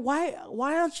is like, why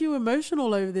aren't you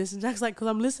emotional over this? And Jack's like, because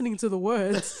I'm listening to the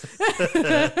words.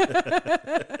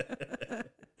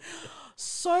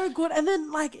 So good. And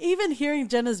then like even hearing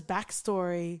Jenna's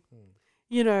backstory,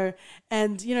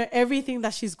 and everything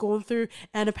that she's gone through,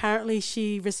 and apparently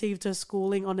she received her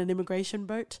schooling on an immigration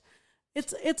boat.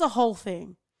 It's a whole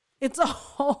thing. It's a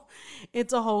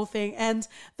whole thing. And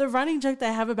the running joke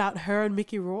they have about her and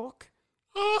Mickey Rourke.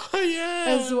 Oh, yeah.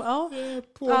 As well. Yeah,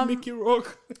 poor Mickey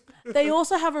Rourke. They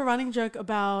also have a running joke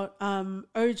about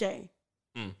OJ.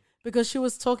 Because she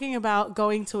was talking about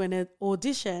going to an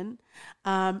audition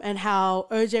and how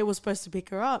OJ was supposed to pick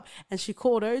her up. And she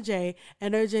called OJ,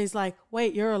 and OJ's like,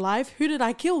 wait, you're alive? Who did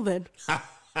I kill then?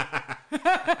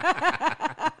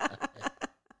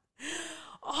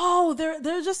 Oh, there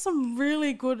are just some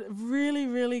really good, really,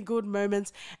 really good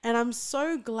moments. And I'm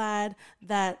so glad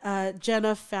that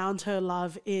Jenna found her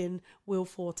love in Will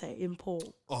Forte, in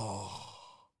Paul. Oh.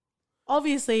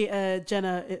 Obviously a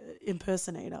Jenna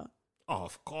impersonator. Oh,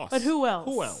 of course. But who else?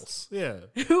 Who else? Yeah.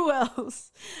 Who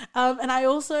else? And I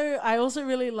also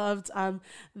really loved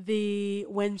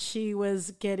when she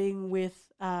was getting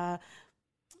with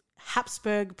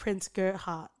Habsburg Prince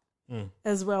Gerhard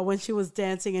as well when she was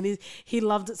dancing, and he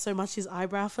loved it so much his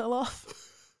eyebrow fell off.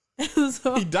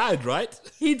 So, He died, right?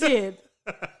 he did.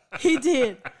 He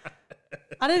did.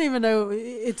 I don't even know.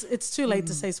 It's too late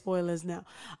to say spoilers now.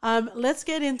 Let's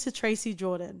get into Tracy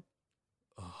Jordan.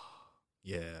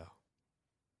 Yeah.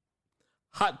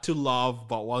 Hard to love,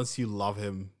 but once you love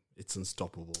him, it's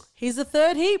unstoppable. He's the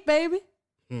third heat, baby.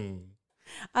 Hmm.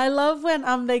 I love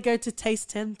when they go to Taste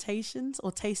Temptations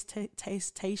or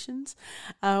Tastations,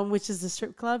 which is the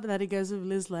strip club that he goes with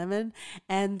Liz Lemon,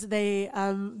 and they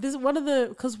this is one of the,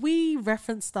 because we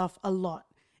reference stuff a lot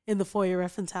in the For Your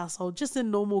Reference household, just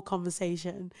in normal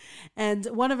conversation, and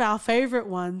one of our favorite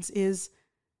ones is,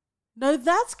 "No,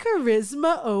 that's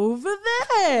charisma over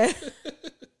there."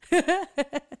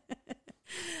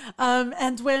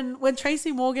 And when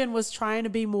Tracy Morgan was trying to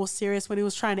be more serious, when he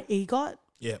was trying to EGOT,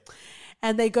 Yeah.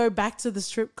 and they go back to the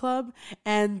strip club,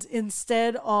 and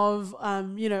instead of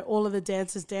all of the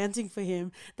dancers dancing for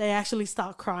him, they actually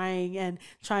start crying and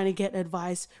trying to get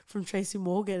advice from Tracy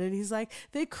Morgan, and he's like,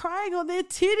 "They're crying on their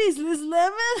titties, Liz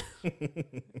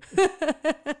Lemon."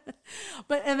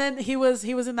 And then he was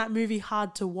in that movie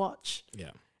Hard to Watch,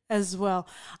 Yeah. as well.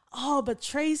 Oh, but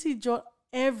Tracy Jordan,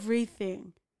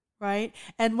 everything, right?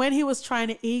 And when he was trying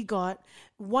to EGOT,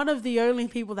 one of the only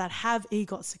people that have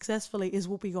EGOT successfully is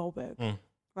Whoopi Goldberg,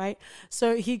 right?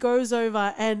 So he goes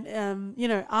over and,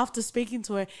 after speaking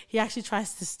to her, he actually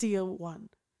tries to steal one,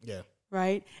 Yeah.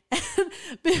 right? And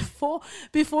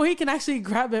before he can actually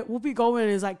grab it, Whoopi Goldberg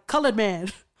is like, "Colored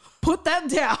man, put that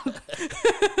down."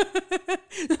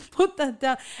 Put that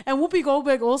down. And Whoopi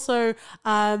Goldberg also,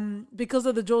 because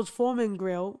of the George Foreman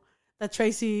grill that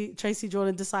Tracy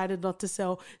Jordan decided not to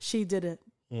sell, she did it.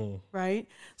 Right?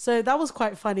 So that was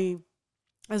quite funny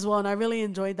as well, and I really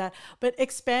enjoyed that. But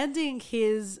expanding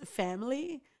his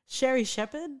family, Sherry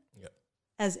Shepherd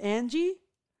as Angie,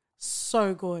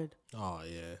 so good. Oh,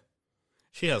 yeah.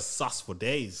 She has sass for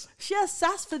days. She has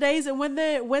sass for days, and when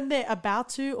they're about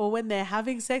to, or when they're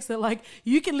having sex, they're like,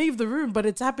 "You can leave the room, but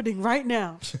it's happening right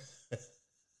now."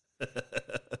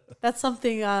 That's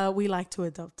something we like to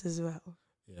adopt as well.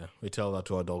 Yeah. We tell that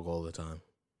to our dog all the time.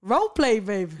 Role play,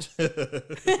 baby.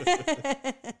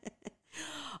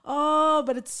 Oh,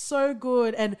 but it's so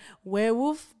good. And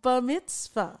Werewolf Bar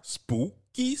Mitzvah.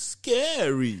 Spooky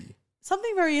scary.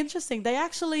 Something very interesting. They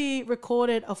actually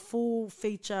recorded a full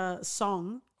feature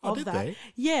song of did that. they?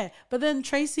 Yeah, but then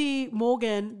Tracy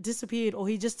Morgan disappeared, or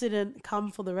he just didn't come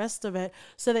for the rest of it.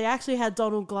 So they actually had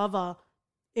Donald Glover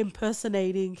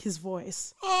impersonating his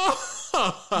voice.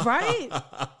 Right?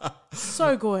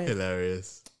 So good.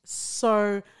 Hilarious.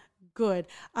 So good.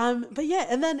 But yeah,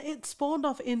 and then it spawned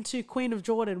off into Queen of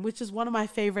Jordan, which is one of my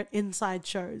favorite inside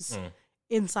shows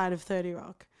inside of 30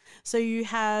 Rock. So you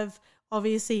have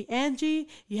obviously Angie,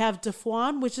 you have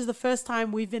Dafuan, which is the first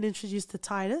time we've been introduced to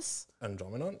Titus.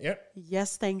 Andromedon, yep.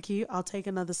 Yes, thank you. I'll take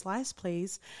another slice,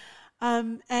 please.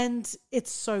 And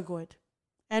it's so good.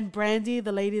 And Brandy,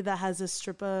 the lady that has a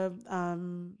stripper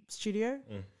studio,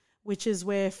 which is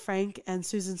where Frank and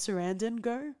Susan Sarandon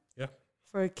go. Yeah.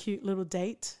 For a cute little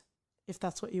date, if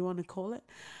that's what you want to call it.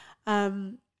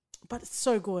 But it's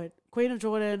so good. Queen of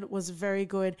Jordan was very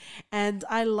good. And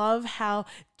I love how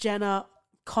Jenna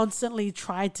constantly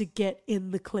tried to get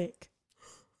in the clique.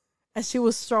 As she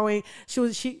was throwing,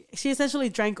 she essentially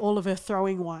drank all of her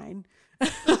throwing wine.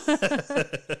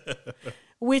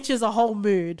 Which is a whole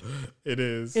mood. It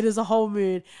is. It is a whole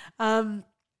mood.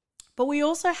 But we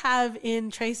also have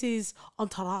in Tracy's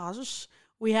entourage,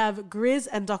 we have Grizz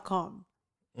and .com.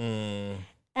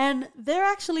 And they're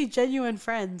actually genuine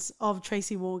friends of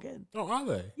Tracy Morgan. Oh, are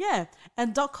they? Yeah.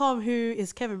 And .com, who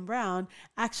is Kevin Brown,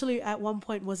 actually at one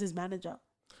point was his manager.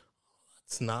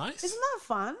 That's nice. Isn't that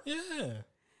fun? Yeah.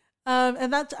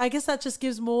 And that, I guess that just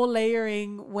gives more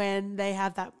layering when they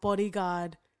have that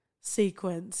bodyguard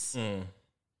sequence.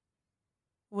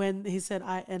 When he said,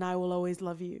 I will always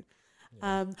love you.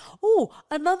 Yeah.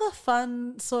 Another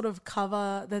fun sort of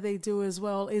cover that they do as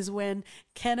well is when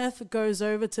Kenneth goes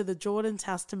over to the Jordan's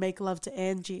house to make love to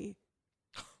Angie.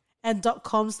 And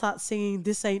 .com starts singing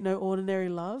This Ain't No Ordinary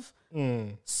Love.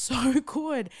 So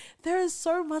good. There is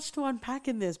so much to unpack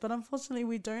in this, but unfortunately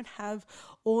we don't have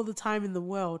all the time in the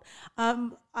world.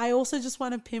 I also just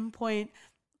want to pinpoint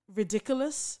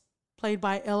Ridiculous, played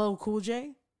by LL Cool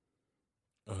J.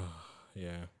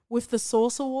 Yeah. With the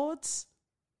Source Awards,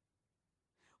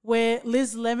 where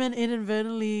Liz Lemon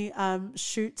inadvertently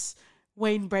shoots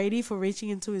Wayne Brady for reaching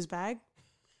into his bag.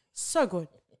 So good.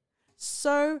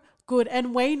 So good.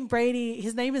 And Wayne Brady,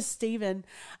 his name is Steven,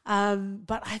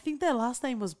 but I think their last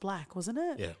name was Black, wasn't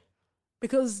it? Yeah.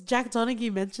 because Jack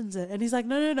Donaghy mentions it, and he's like,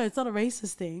 no, it's not a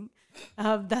racist thing.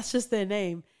 That's just their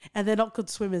name, and they're not good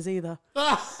swimmers either.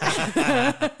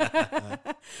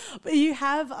 But you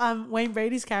have Wayne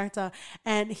Brady's character,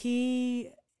 and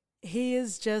he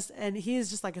is just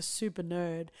like a super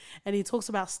nerd, and he talks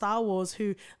about Star Wars.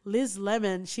 Who Liz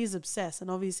Lemon, she's obsessed,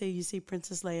 and obviously you see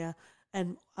Princess Leia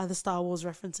and other Star Wars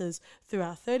references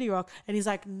throughout 30 Rock, and he's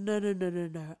like, no,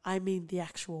 I mean the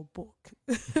actual book.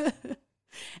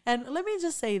 And let me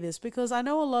just say this, because I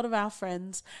know a lot of our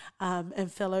friends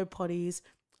and fellow potties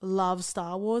love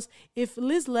Star Wars. If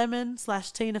Liz Lemon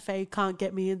 / Tina Fey can't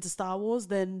get me into Star Wars,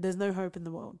 then there's no hope in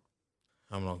the world.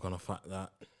 I'm not going to fight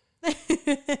that.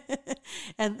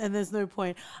 and there's no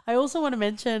point. I also want to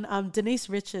mention Denise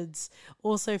Richards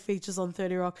also features on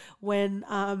 30 Rock when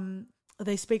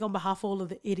they speak on behalf of all of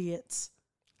the idiots.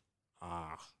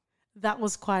 That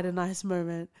was quite a nice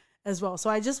moment as well. So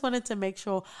I just wanted to make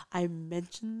sure I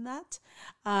mentioned that.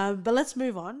 But let's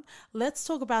move on. Let's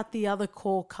talk about the other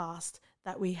core cast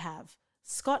that we have.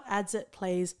 Scott Adsit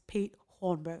plays Pete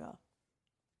Hornberger.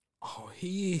 Oh,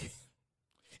 you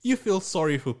feel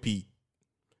sorry for Pete.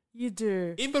 You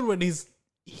do. Even when he's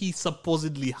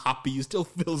supposedly happy, you still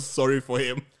feel sorry for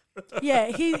him.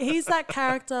 Yeah, he's that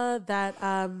character that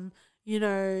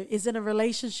is in a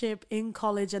relationship in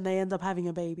college and they end up having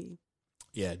a baby.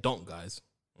 Yeah, don't, guys.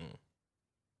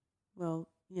 Well,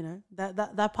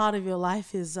 that part of your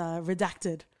life is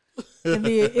redacted in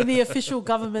the official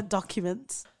government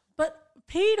documents. But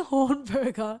Pete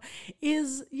Hornberger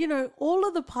is, all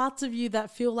of the parts of you that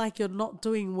feel like you're not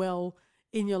doing well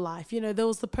in your life. There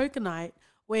was the poker night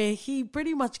where he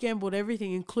pretty much gambled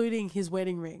everything, including his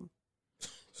wedding ring.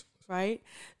 Right?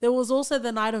 There was also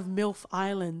the night of MILF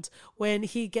Island when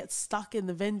he gets stuck in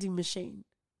the vending machine.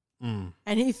 And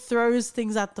he throws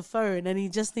things at the phone and he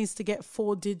just needs to get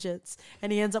 4 digits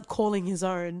and he ends up calling his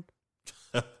own.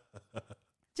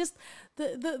 Just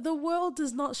the world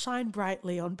does not shine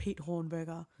brightly on Pete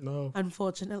Hornberger. No.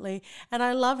 Unfortunately. And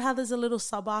I love how there's a little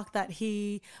sub-arc that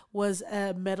he was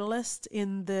a medalist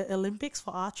in the Olympics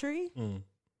for archery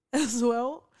as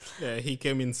well. Yeah, he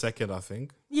came in second, I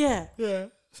think. Yeah. Yeah.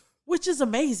 Which is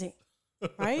amazing,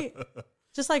 right?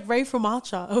 Just like Ray from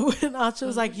Archer. When Archer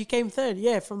was like, you came third.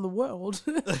 Yeah, from the world.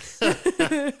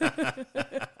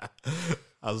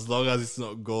 As long as it's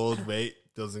not gold, mate,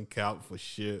 doesn't count for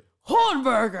shit.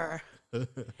 Hornberger.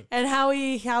 And how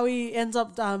he ends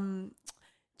up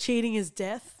cheating his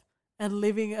death and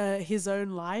living his own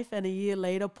life. And a year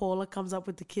later, Paula comes up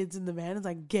with the kids in the van and is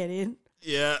like, get in.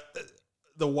 Yeah.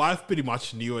 The wife pretty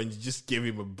much knew and just gave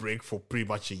him a break for pretty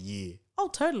much a year. Oh,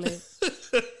 totally.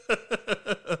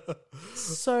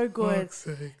 So good.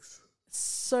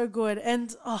 So good.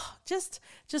 And just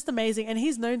amazing. And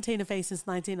he's known Tina Fey since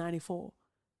 1994.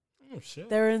 Oh, shit.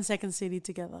 They were in Second City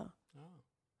together.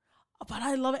 But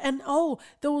I love it. And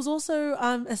there was also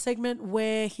a segment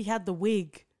where he had the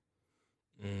wig.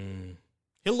 He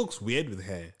looks weird with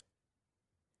hair.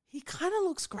 He kind of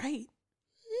looks great.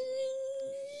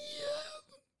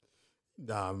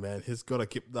 Nah, man, he's got to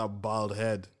keep that bald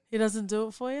head. He doesn't do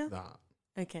it for you? Nah.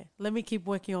 Okay, let me keep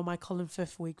working on my Colin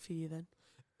Firth wig for you then.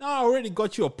 No, I already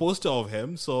got you a poster of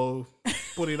him, so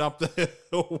put it up there.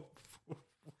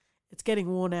 It's getting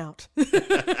worn out.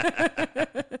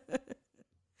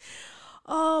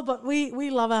 But we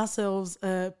love ourselves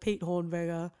Pete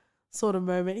Hornberger sort of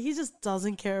moment. He just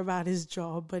doesn't care about his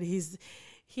job, but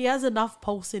he has enough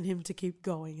pulse in him to keep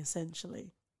going,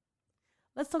 essentially.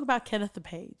 Let's talk about Kenneth the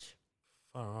Page.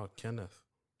 Oh, Kenneth.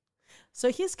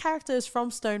 So his character is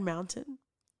from Stone Mountain.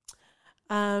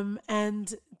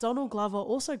 And Donald Glover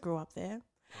also grew up there.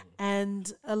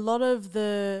 And a lot of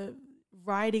the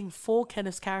writing for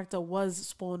Kenneth's character was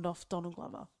spawned off Donald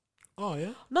Glover. Oh,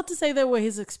 yeah? Not to say they were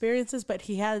his experiences, but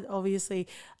he had obviously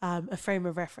a frame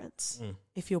of reference,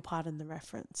 if you'll pardon the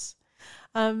reference.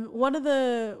 One of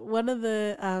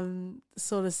the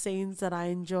sort of scenes that I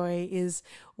enjoy is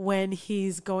when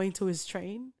he's going to his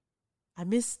train. I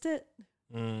missed it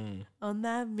on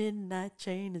that midnight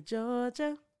train to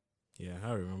Georgia. Yeah,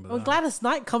 I remember Well, that. Gladys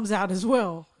Knight comes out as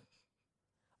well.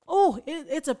 Oh,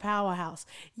 it's a powerhouse.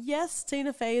 Yes,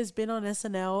 Tina Fey has been on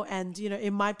SNL and,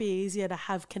 it might be easier to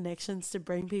have connections to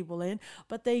bring people in,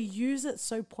 but they use it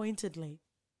so pointedly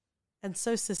and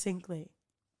so succinctly.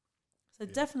 So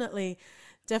definitely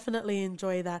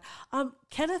enjoy that.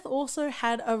 Kenneth also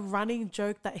had a running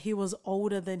joke that he was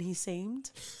older than he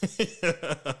seemed.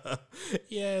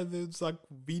 Yeah, there's like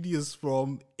videos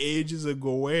from ages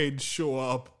ago where he'd show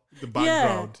up in the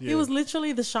background. Yeah, he was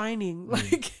literally The Shining.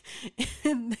 Like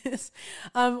in this,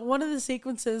 one of the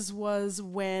sequences was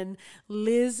when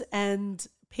Liz and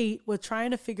Pete were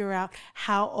trying to figure out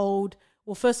how old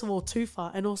well, first of all,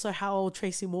 Tufa, and also how old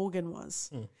Tracy Morgan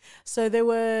was. So they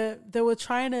were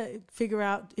trying to figure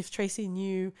out if Tracy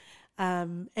knew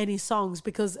any songs,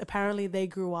 because apparently they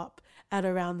grew up at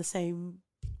around the same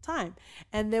time,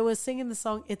 and they were singing the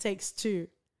song "It Takes Two,"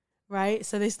 right?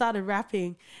 So they started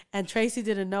rapping, and Tracy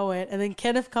didn't know it, and then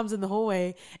Kenneth comes in the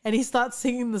hallway and he starts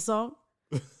singing the song.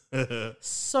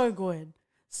 So good.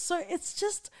 So it's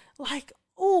just like,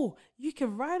 oh, you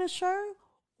can write a show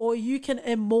or you can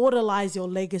immortalize your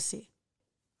legacy.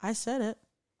 I said it.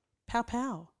 Pow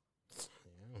pow.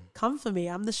 Come for me.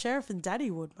 I'm the sheriff in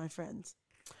Daddywood, my friends.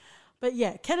 But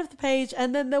yeah, Kenneth the Page.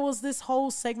 And then there was this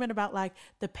whole segment about like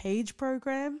the Page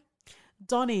program.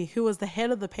 Donnie, who was the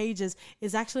head of the Pages,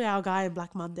 is actually our guy in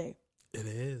Black Monday. It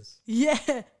is.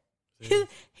 Yeah. He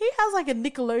has like a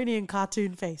Nickelodeon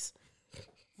cartoon face.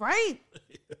 Right?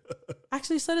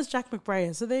 Actually, so does Jack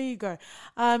McBrayer. So there you go.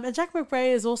 And Jack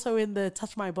McBrayer is also in the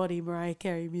Touch My Body Mariah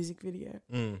Carey music video,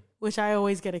 which I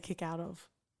always get a kick out of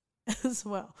as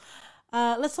well.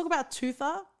 Let's talk about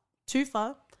Tufa,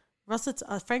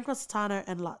 Frank Rossitano,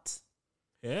 and Lutz.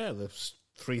 Yeah, the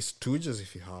Three Stooges,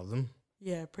 if you have them.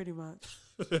 Yeah, pretty much.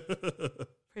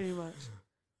 Pretty much.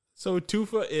 So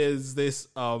Tufa is this,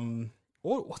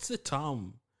 what's the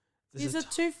term? He's a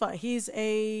Tufa. He's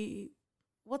a...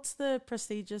 What's the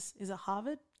prestigious? Is it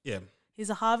Harvard? Yeah. He's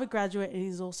a Harvard graduate and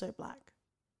he's also black.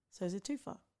 So he's a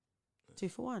Tufa. 2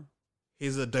 for 1.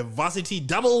 He's a diversity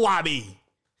double whammy.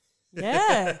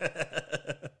 Yeah.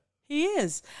 He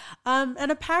is.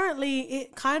 And apparently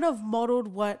it kind of modeled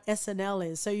what SNL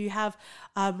is. So you have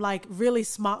like really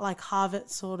smart, like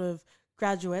Harvard sort of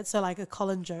graduates. So like a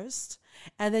Colin Jost.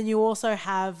 And then you also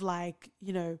have like,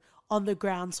 you know, on the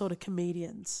ground sort of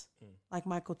comedians like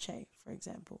Michael Che, for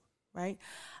example. Right.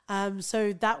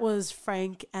 So that was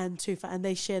Frank and Tufa, and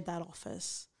they shared that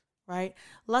office. Right.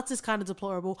 Lutz is kind of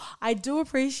deplorable. I do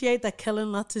appreciate that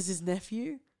Kellen Lutz is his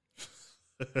nephew.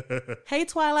 Hey,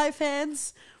 Twilight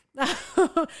fans.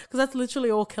 Because that's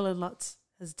literally all Kellen Lutz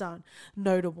has done.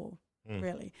 Notable,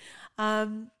 really.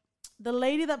 The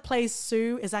lady that plays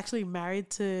Sue is actually married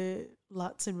to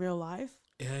Lutz in real life.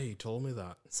 Yeah, you told me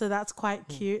that. So that's quite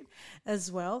cute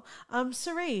as well.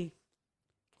 Suri.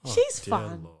 She's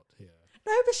fun. Lord, yeah.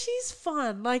 No, but she's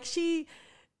fun. She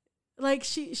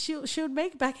would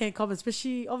make backhand comments, but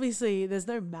she obviously there's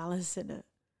no malice in it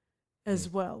as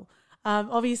well.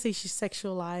 Obviously she's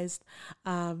sexualized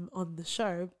on the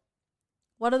show.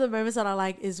 One of the moments that I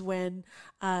like is when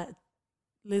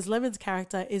Liz Lemon's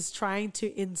character is trying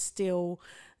to instill,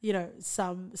 you know,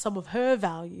 some of her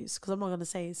values, because I'm not going to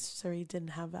say Suri didn't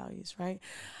have values, right?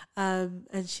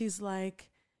 And she's like,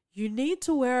 you need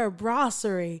to wear a bra,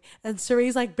 Suri. And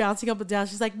Suri's like bouncing up and down.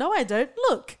 She's like, no, I don't.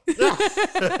 Look.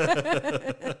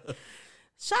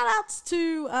 Shout outs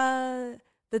to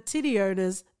the titty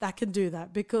owners that can do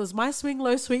that, because my swing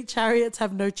low sweet chariots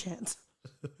have no chance.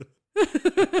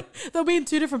 They'll be in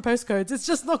 2 different postcodes. It's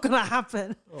just not going to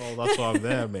happen. Oh, that's why I'm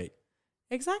there, mate.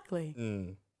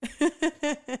 Exactly.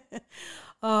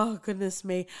 Oh, goodness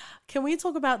me. Can we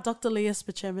talk about Dr. Leah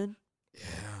Spaceman? Yeah.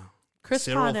 Chris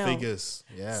Cyril Parnell. Figgis,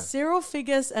 yeah. Cyril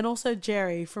Figgis, and also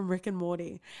Jerry from Rick and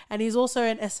Morty. And he's also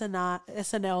an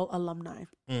SNL alumni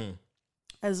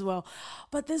as well.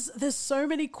 But there's so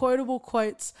many quotable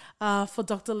quotes for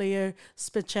Dr. Leo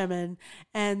Spaceman.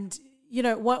 And, you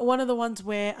know, one of the ones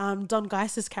where Don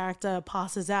Geis's character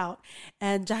passes out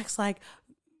and Jack's like,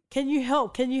 can you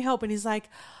help? Can you help? And he's like,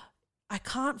 I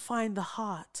can't find the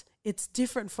heart. It's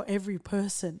different for every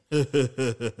person.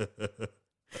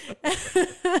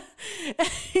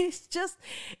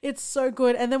 It's so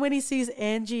good. And then when he sees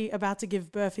Angie about to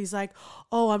give birth, he's like,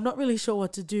 oh, I'm not really sure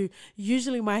what to do.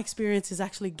 Usually my experience is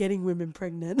actually getting women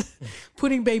pregnant,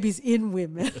 putting babies in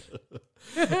women.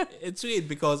 It's weird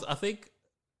because I think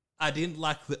I didn't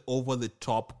like the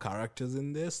over-the-top characters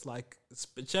in this. Like,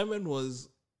 Spaceman was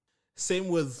same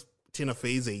with Tina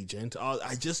Fey's agent.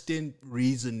 I just didn't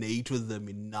resonate with them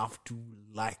enough to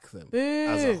like them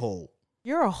as a whole.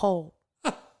 You're a whole.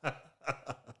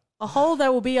 A whole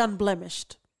that will be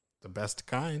unblemished. The best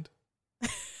kind.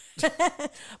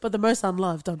 But the most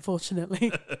unloved,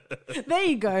 unfortunately. There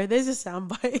you go. There's a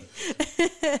soundbite.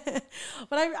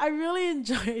 But I really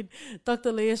enjoyed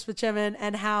Dr. Leah Spaceman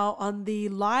and how on the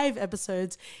live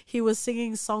episodes he was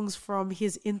singing songs from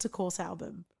his Intercourse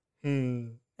album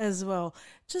as well.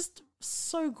 Just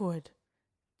so good.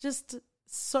 Just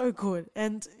so good.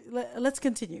 And let's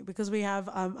continue because we have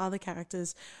other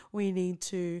characters we need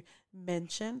to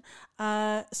mention.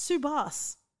 Sue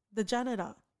Bass, the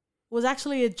janitor, was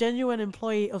actually a genuine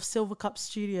employee of Silvercup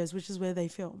Studios, which is where they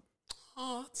film.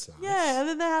 Oh, that's nice. Yeah, and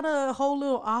then they had a whole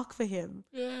little arc for him,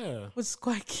 Yeah. which is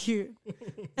quite cute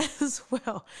as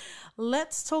well.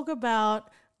 Let's talk about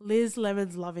Liz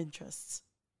Lemon's love interests,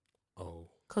 Oh,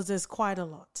 because there's quite a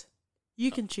lot.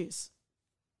 You can choose.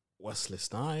 Wesley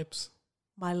Snipes.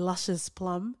 My luscious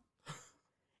plum.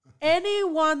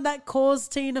 Anyone that calls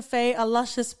Tina Fey a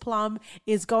luscious plum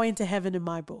is going to heaven in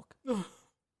my book.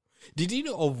 Did you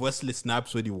know of Wesley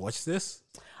Snipes when you watched this?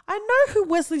 I know who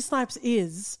Wesley Snipes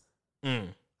is. Mm.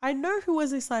 I know who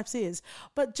Wesley Snipes is,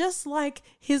 but just like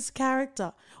his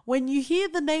character, when you hear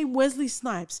the name Wesley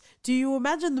Snipes, do you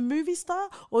imagine the movie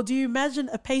star or do you imagine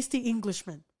a pasty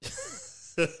Englishman?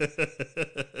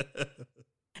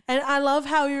 And I love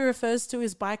how he refers to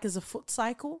his bike as a foot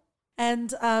cycle,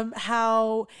 and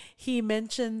how he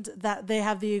mentioned that they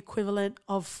have the equivalent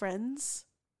of Friends.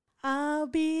 I'll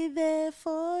be there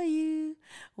for you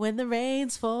when the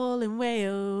rains fall in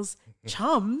Wales.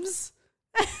 Chums.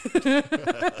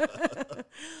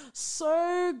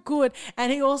 So good.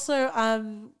 And he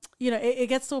also it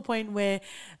gets to a point where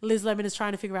Liz Lemon is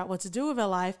trying to figure out what to do with her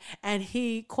life, and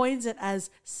he coins it as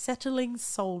settling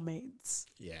soulmates,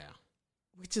 Yeah.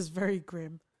 which is very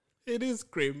grim. It is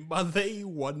grim, but they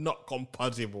were not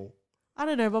compatible. I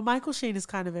don't know, but Michael Sheen is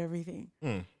kind of everything.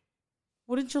 Mm.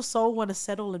 Wouldn't your soul want to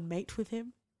settle and mate with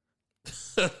him?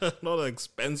 Not at the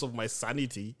expense of my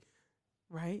sanity.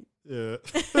 Right? Yeah.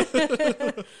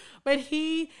 But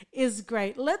he is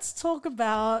great. Let's talk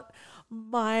about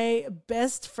my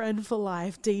best friend for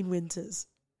life, Dean Winters.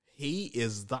 He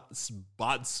is that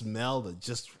bad smell that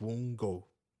just won't go.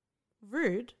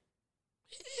 Rude.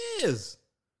 He is.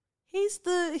 He's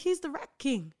the rat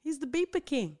king. He's the beeper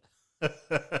king.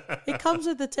 It comes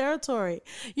with the territory.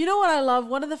 You know what I love?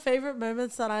 One of the favorite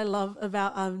moments that I love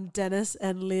about Dennis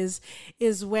and Liz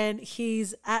is when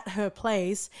he's at her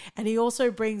place and he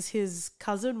also brings his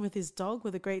cousin with his dog,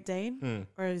 with a Great Dane,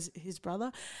 or his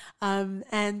brother,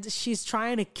 and she's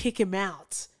trying to kick him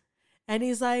out. And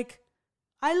he's like,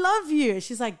 I love you.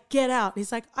 She's like, get out.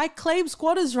 He's like, I claim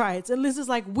squatters' rights. And Liz is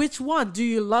like, which one? Do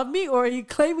you love me or are you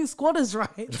claiming squatters'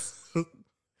 rights?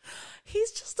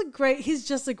 He's just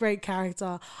a great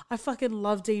character. I fucking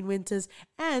love Dean Winters.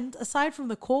 And aside from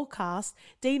the core cast,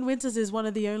 Dean Winters is one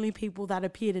of the only people that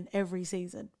appeared in every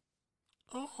season.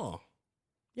 Oh,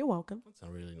 You're welcome. that's a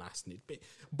really nice nitpick.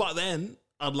 But then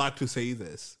I'd like to say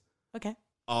this. Okay.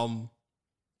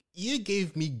 You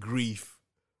gave me grief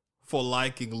for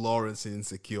liking Lawrence in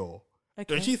Insecure. Okay.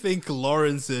 Don't you think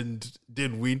Lawrence and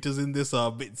Dean Winters in this are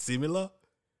a bit similar?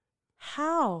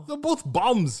 How? They're both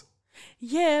bums.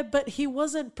 Yeah, but he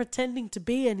wasn't pretending to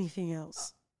be anything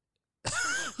else.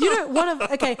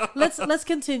 Let's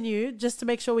continue just to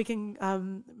make sure we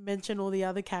can mention all the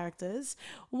other characters.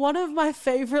 One of my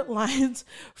favorite lines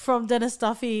from Dennis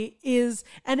Duffy is,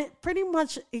 and it pretty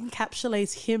much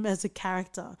encapsulates him as a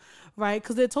character, right?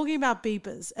 Because they're talking about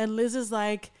beepers, and Liz is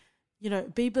like,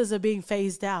 beepers are being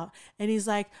phased out. And he's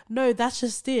like, no, that's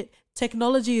just it.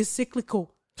 Technology is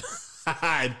cyclical.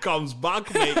 It comes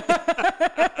back, mate.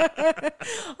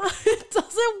 It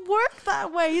doesn't work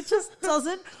that way. It just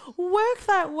doesn't work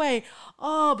that way.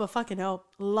 Oh, but fucking hell.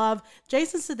 Love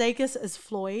Jason Sudeikis as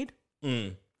Floyd.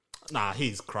 Nah,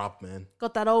 he's crap, man.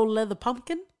 Got that old leather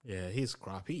pumpkin. Yeah, he's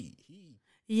crap.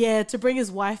 Yeah, to bring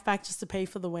his wife back just to pay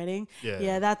for the wedding.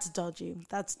 Yeah. That's dodgy.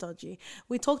 That's dodgy.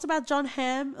 We talked about John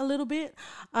Hamm a little bit.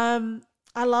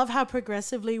 I love how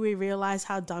progressively we realize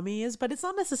how dumb he is, but it's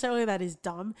not necessarily that he's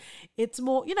dumb. It's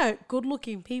more,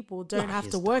 good-looking people don't have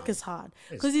to work as hard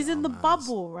because he's in the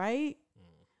bubble, right?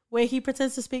 Where he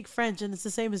pretends to speak French, and it's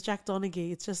the same as Jack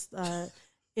Donaghy. It's just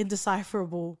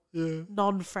indecipherable,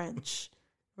 non-French,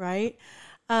 right?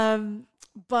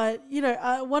 But,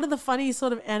 one of the funny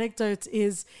sort of anecdotes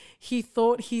is he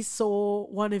thought he saw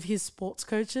one of his sports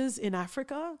coaches in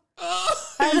Africa.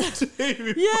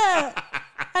 Yeah.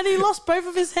 And he lost both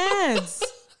of his hands.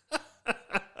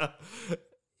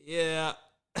 Yeah.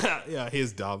 Yeah,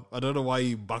 he's dumb. I don't know why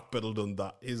he backpedaled on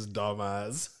that. He's dumb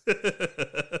ass.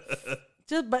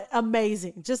 But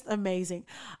amazing. Just amazing.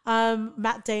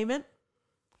 Matt Damon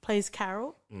plays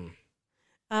Carol.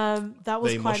 That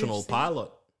was The quite emotional interesting.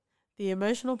 pilot. The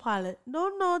emotional pilot.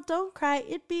 No, don't cry.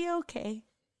 It'd be okay.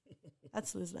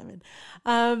 That's Liz Lemon.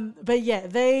 But yeah,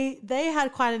 they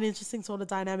had quite an interesting sort of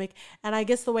dynamic. And I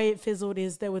guess the way it fizzled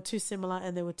is they were too similar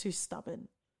and they were too stubborn.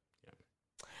 Yeah.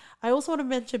 I also want to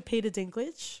mention Peter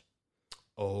Dinklage.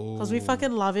 Oh. Because we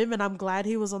fucking love him and I'm glad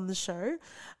he was on the show.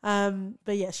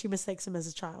 But yeah, she mistakes him as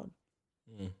a child.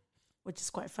 Which is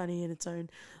quite funny in its own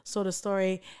sort of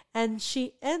story. And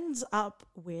she ends up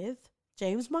with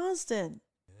James Marsden.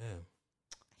 Yeah.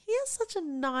 He has such a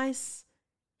nice,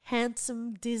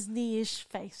 handsome, Disney-ish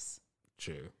face.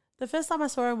 True. The first time I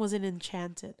saw him was in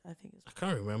Enchanted, I think. I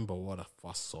can't remember what I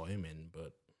first saw him in,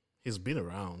 but he's been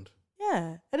around.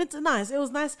 Yeah, and it's nice. It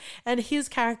was nice, and his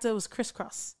character was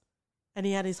Crisscross, and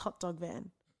he had his hot dog van.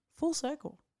 Full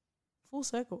circle.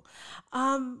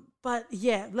 But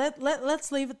yeah,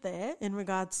 let's leave it there in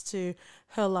regards to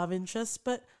her love interest.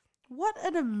 But what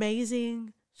an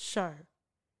amazing show.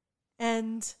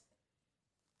 And,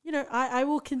 you know, I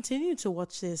will continue to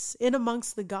watch this in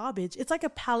amongst the garbage. It's like a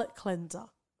palate cleanser,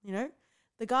 you know?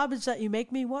 The garbage that you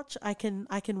make me watch, I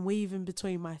can weave in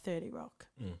between my 30 Rock.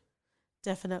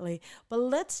 Definitely. But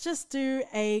let's just do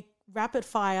a rapid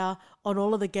fire on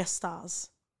all of the guest stars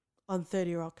on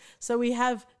 30 Rock. So we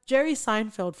have Jerry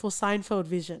Seinfeld for Seinfeld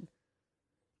Vision.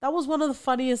 That was one of the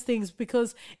funniest things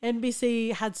because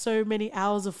NBC had so many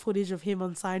hours of footage of him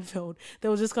on Seinfeld. They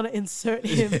were just going to insert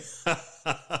him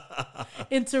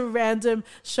into random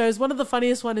shows. One of the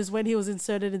funniest one is when he was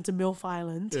inserted into MILF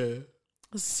Island. Yeah.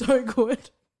 So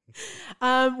good.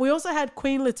 We also had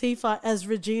Queen Latifah as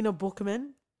Regina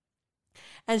Bookman.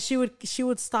 And she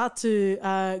would start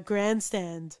to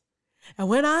grandstand. And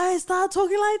when I start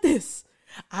talking like this,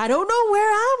 I don't know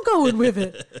where I'm going with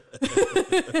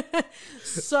it.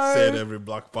 So Said every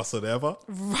black person ever.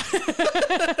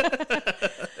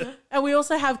 And we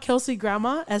also have Kelsey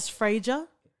Grammer as Frasier.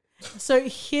 So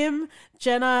him,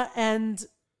 Jenna, and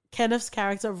Kenneth's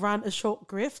character run a short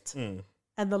grift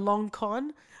and the long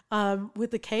con with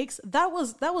the cakes. That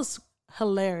was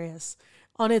hilarious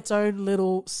on its own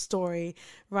little story,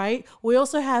 right? We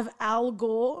also have Al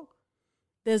Gore.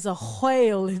 There's a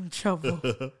whale in trouble.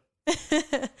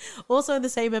 Also in the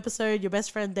same episode, your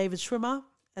best friend David Schwimmer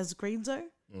as Greenzo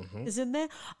is in there.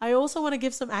 I also want to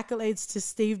give some accolades to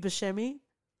Steve Buscemi.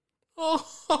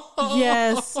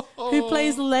 Yes, who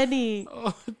plays Lenny.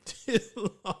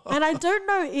 And I don't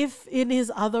know if in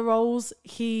his other roles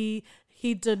he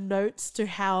denotes to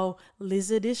how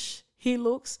lizardish he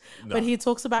looks, but he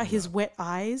talks about his wet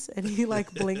eyes and he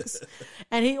like blinks.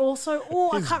 And he also,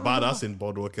 He's I can't badass remember. in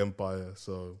Boardwalk Empire,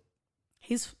 so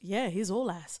He's all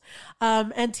ass.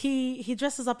 And he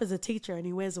dresses up as a teacher and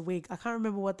he wears a wig. I can't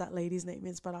remember what that lady's name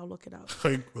is, but I'll look it up.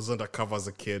 I was undercover as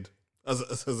a kid, as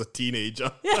a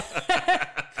teenager.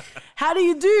 How do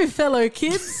you do, fellow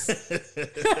kids?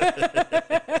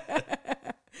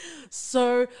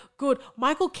 So good.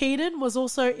 Michael Keaton was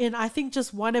also in, I think,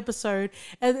 just one episode.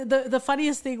 And the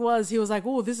funniest thing was he was like,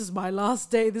 oh, this is my last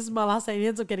day. This is my last day. And he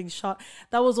ends up getting shot.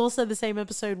 That was also the same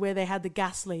episode where they had the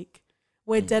gas leak,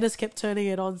 where Dennis kept turning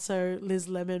it on so Liz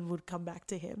Lemon would come back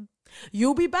to him.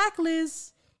 You'll be back,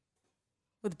 Liz.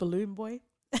 With Balloon Boy.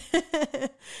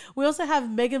 We also have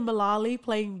Megan Mullally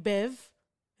playing Bev,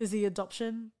 who's the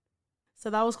adoption. So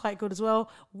that was quite good as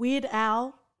well. Weird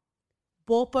Al,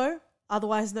 Borpo,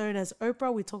 otherwise known as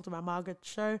Oprah. We talked about Margaret's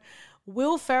show.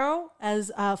 Will Ferrell as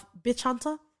Bitch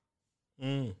Hunter,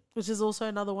 which is also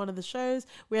another one of the shows.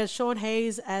 We had Sean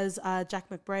Hayes as Jack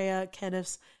McBrayer,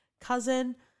 Kenneth's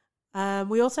cousin.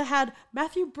 We also had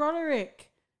Matthew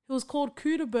Broderick, who was called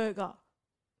Cooterburger.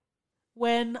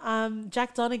 When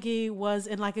Jack Donaghy was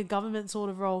in like a government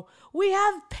sort of role. We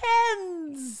have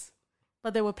pens!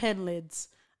 But there were pen lids,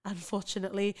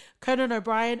 unfortunately. Conan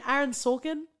O'Brien, Aaron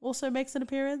Sorkin also makes an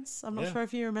appearance. I'm not sure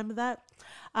if you remember that.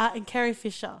 And Carrie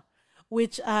Fisher,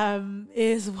 which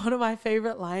is one of my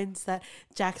favorite lines that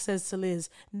Jack says to Liz.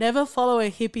 Never follow a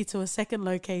hippie to a second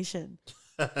location.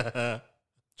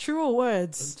 Truer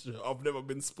words. I've never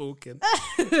been spoken.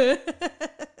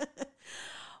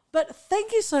 But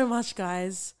thank you so much,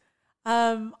 guys.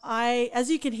 As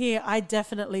you can hear, I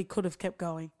definitely could have kept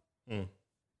going.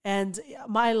 And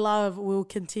my love will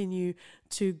continue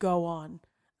to go on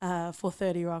for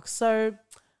 30 Rock. So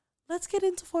let's get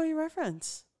into For Your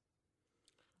Reference.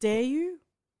 Dare you?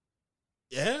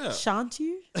 Yeah. Shan't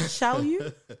you? Shall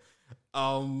you?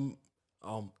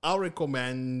 I'll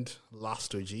recommend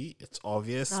Last OG. It's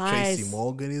obvious. Nice. Tracy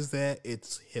Morgan is there.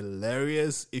 It's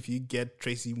hilarious. If you get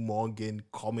Tracy Morgan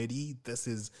comedy, this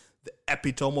is the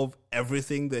epitome of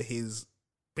everything that he's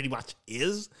pretty much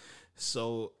is.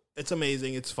 So it's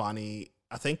amazing. It's funny.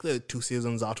 I think the 2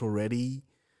 seasons out already.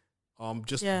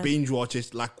 Just binge watch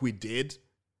it like we did.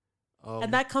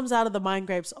 And that comes out of the mind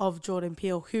grapes of Jordan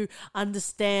Peele, who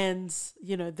understands,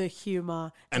 the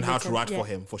humor and how to write for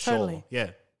him, for sure.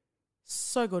 Yeah.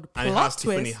 So good. And it has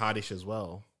Tiffany Haddish as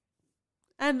well.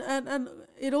 And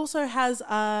it also has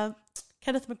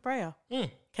Kenneth McBrayer.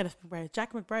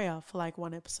 Jack McBrayer for like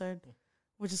one episode,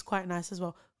 which is quite nice as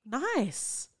well.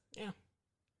 Nice. Yeah.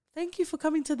 Thank you for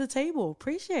coming to the table.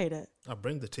 Appreciate it. I'll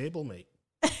bring the table, mate.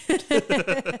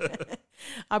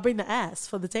 I'll bring the ass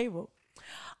for the table.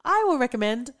 I will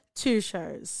recommend 2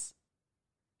 shows.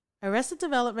 Arrested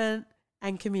Development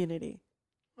and community.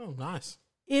 Oh, nice.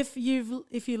 If you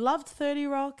loved 30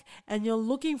 Rock and you're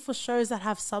looking for shows that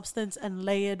have substance and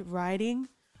layered writing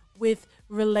with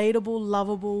relatable,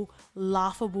 lovable,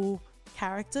 laughable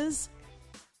characters,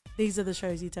 these are the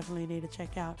shows you definitely need to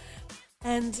check out.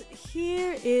 And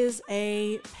here is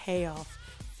a payoff.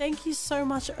 Thank you so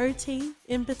much, OT,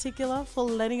 in particular, for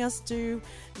letting us do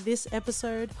this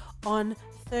episode on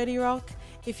 30 Rock.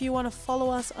 If you want to follow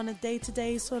us on a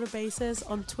day-to-day sort of basis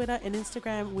on Twitter and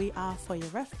Instagram, we are For Your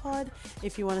Ref Pod.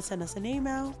 If you want to send us an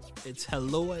email, it's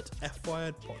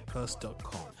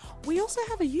hello@fyedpodcast.com. We also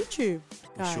have a YouTube,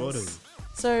 guys. Sure do.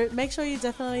 So make sure you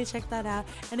definitely check that out.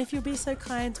 And if you'll be so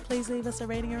kind, please leave us a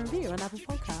rating and review on Apple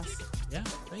Podcasts. Yeah,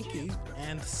 thank you.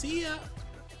 And see ya.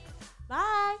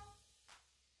 Bye.